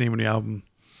 the name of the album?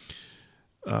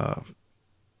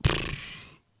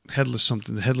 Headless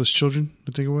something. The Headless Children,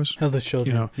 I think it was. Headless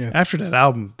Children. Yeah. After that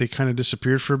album, they kind of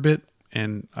disappeared for a bit,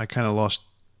 and I kind of lost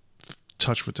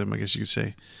touch with them, I guess you could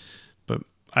say. But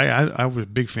I was a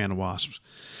big fan of Wasps.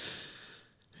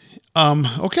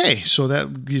 Okay, so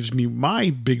that gives me my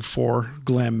big 4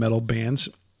 glam metal bands,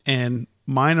 and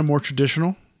mine are more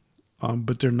traditional,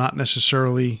 but they're not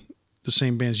necessarily the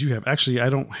same bands you have. Actually, I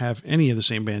don't have any of the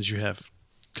same bands you have,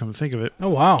 come to think of it. Oh,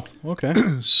 wow. Okay.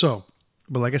 So,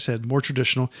 but like I said, more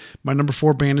traditional. My number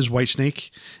 4 band is Whitesnake.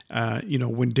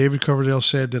 When David Coverdale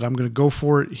said that I'm going to go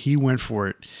for it, he went for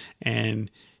it,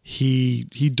 and he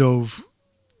dove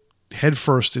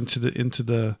headfirst into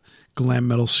the glam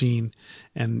metal scene,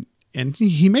 and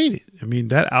he made it. I mean,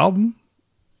 that album,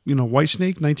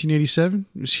 Whitesnake, 1987,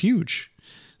 was huge.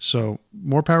 So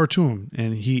more power to him.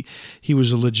 And he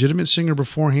was a legitimate singer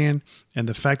beforehand, and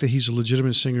the fact that he's a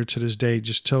legitimate singer to this day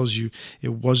just tells you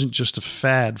it wasn't just a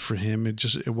fad for him.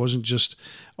 It wasn't just,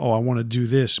 I want to do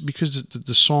this, because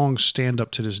the songs stand up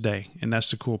to this day, and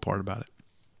that's the cool part about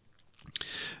it.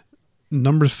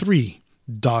 Number 3,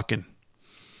 Dokken.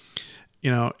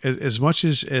 As much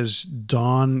as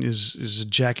Don is a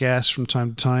jackass from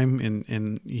time to time,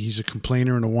 and he's a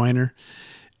complainer and a whiner,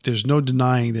 there's no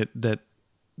denying that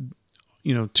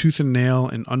Tooth and Nail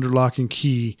and Under Lock and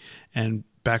Key and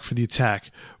Back for the Attack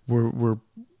were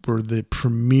the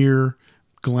premier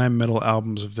glam metal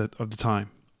albums of the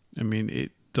time. I mean,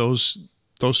 those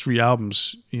 3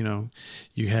 albums,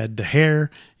 you had the hair,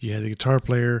 you had the guitar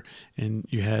player, and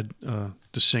you had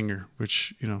the singer,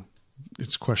 which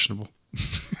it's questionable.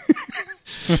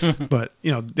 But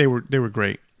they were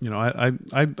great.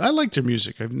 I like their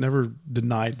music. I've never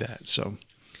denied that. So,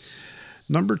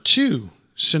 number 2,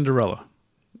 Cinderella.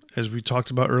 As we talked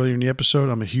about earlier in the episode,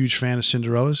 I'm a huge fan of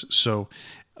Cinderella's. So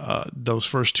Those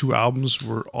first 2 albums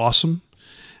were awesome.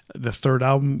 The third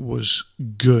album was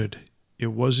good.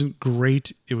 It wasn't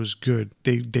great. It was good.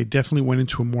 They definitely went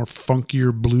into a more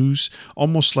funkier blues,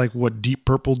 almost like what Deep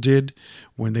Purple did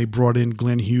when they brought in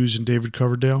Glenn Hughes and David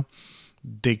Coverdale.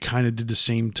 They kind of did the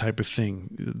same type of thing.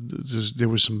 There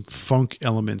was some funk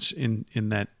elements in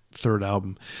that third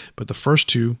album. But the first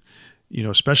 2,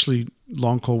 especially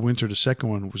Long Cold Winter, the second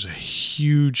one, was a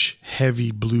huge, heavy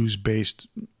blues-based,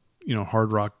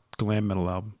 hard rock glam metal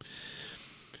album.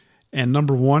 And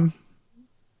number 1,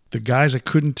 the guys I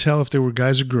couldn't tell if they were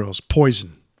guys or girls,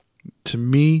 Poison. To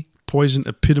me, Poison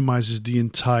epitomizes the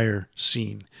entire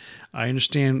scene. I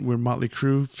understand where Motley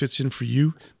Crue fits in for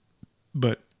you,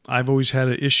 but I've always had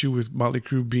an issue with Motley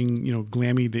Crue being,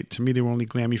 glammy. To me, they were only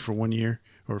glammy for 1 year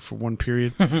or for one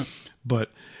period.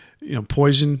 But,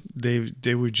 Poison,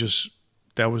 they were just,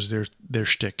 that was their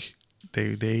shtick.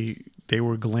 They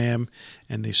were glam,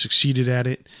 and they succeeded at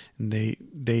it, and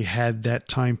they had that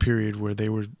time period where they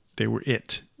were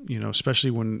it.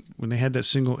 Especially when they had that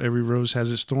single "Every Rose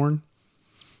Has Its Thorn,"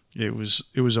 it was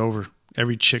over.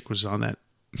 Every chick was on that.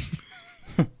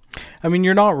 I mean,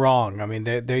 you're not wrong. I mean,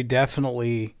 they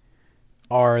definitely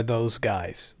are those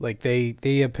guys. Like they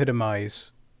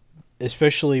epitomize,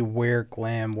 especially where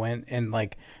glam went, and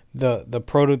like the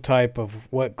prototype of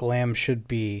what glam should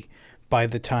be by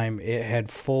the time it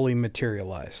had fully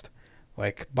materialized.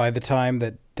 Like by the time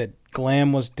that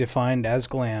glam was defined as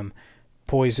glam,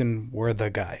 Poison were the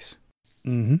guys.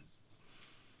 Mm-hmm.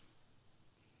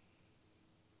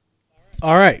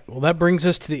 All right. Well, that brings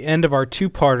us to the end of our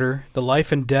 2-parter, The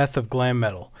Life and Death of Glam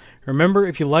Metal. Remember,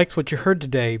 if you liked what you heard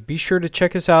today, be sure to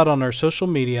check us out on our social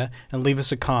media and leave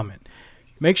us a comment.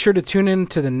 Make sure to tune in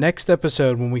to the next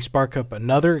episode when we spark up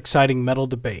another exciting metal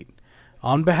debate.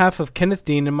 On behalf of Kenneth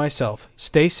Dean and myself,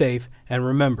 stay safe, and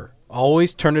remember,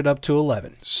 always turn it up to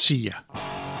 11. See ya.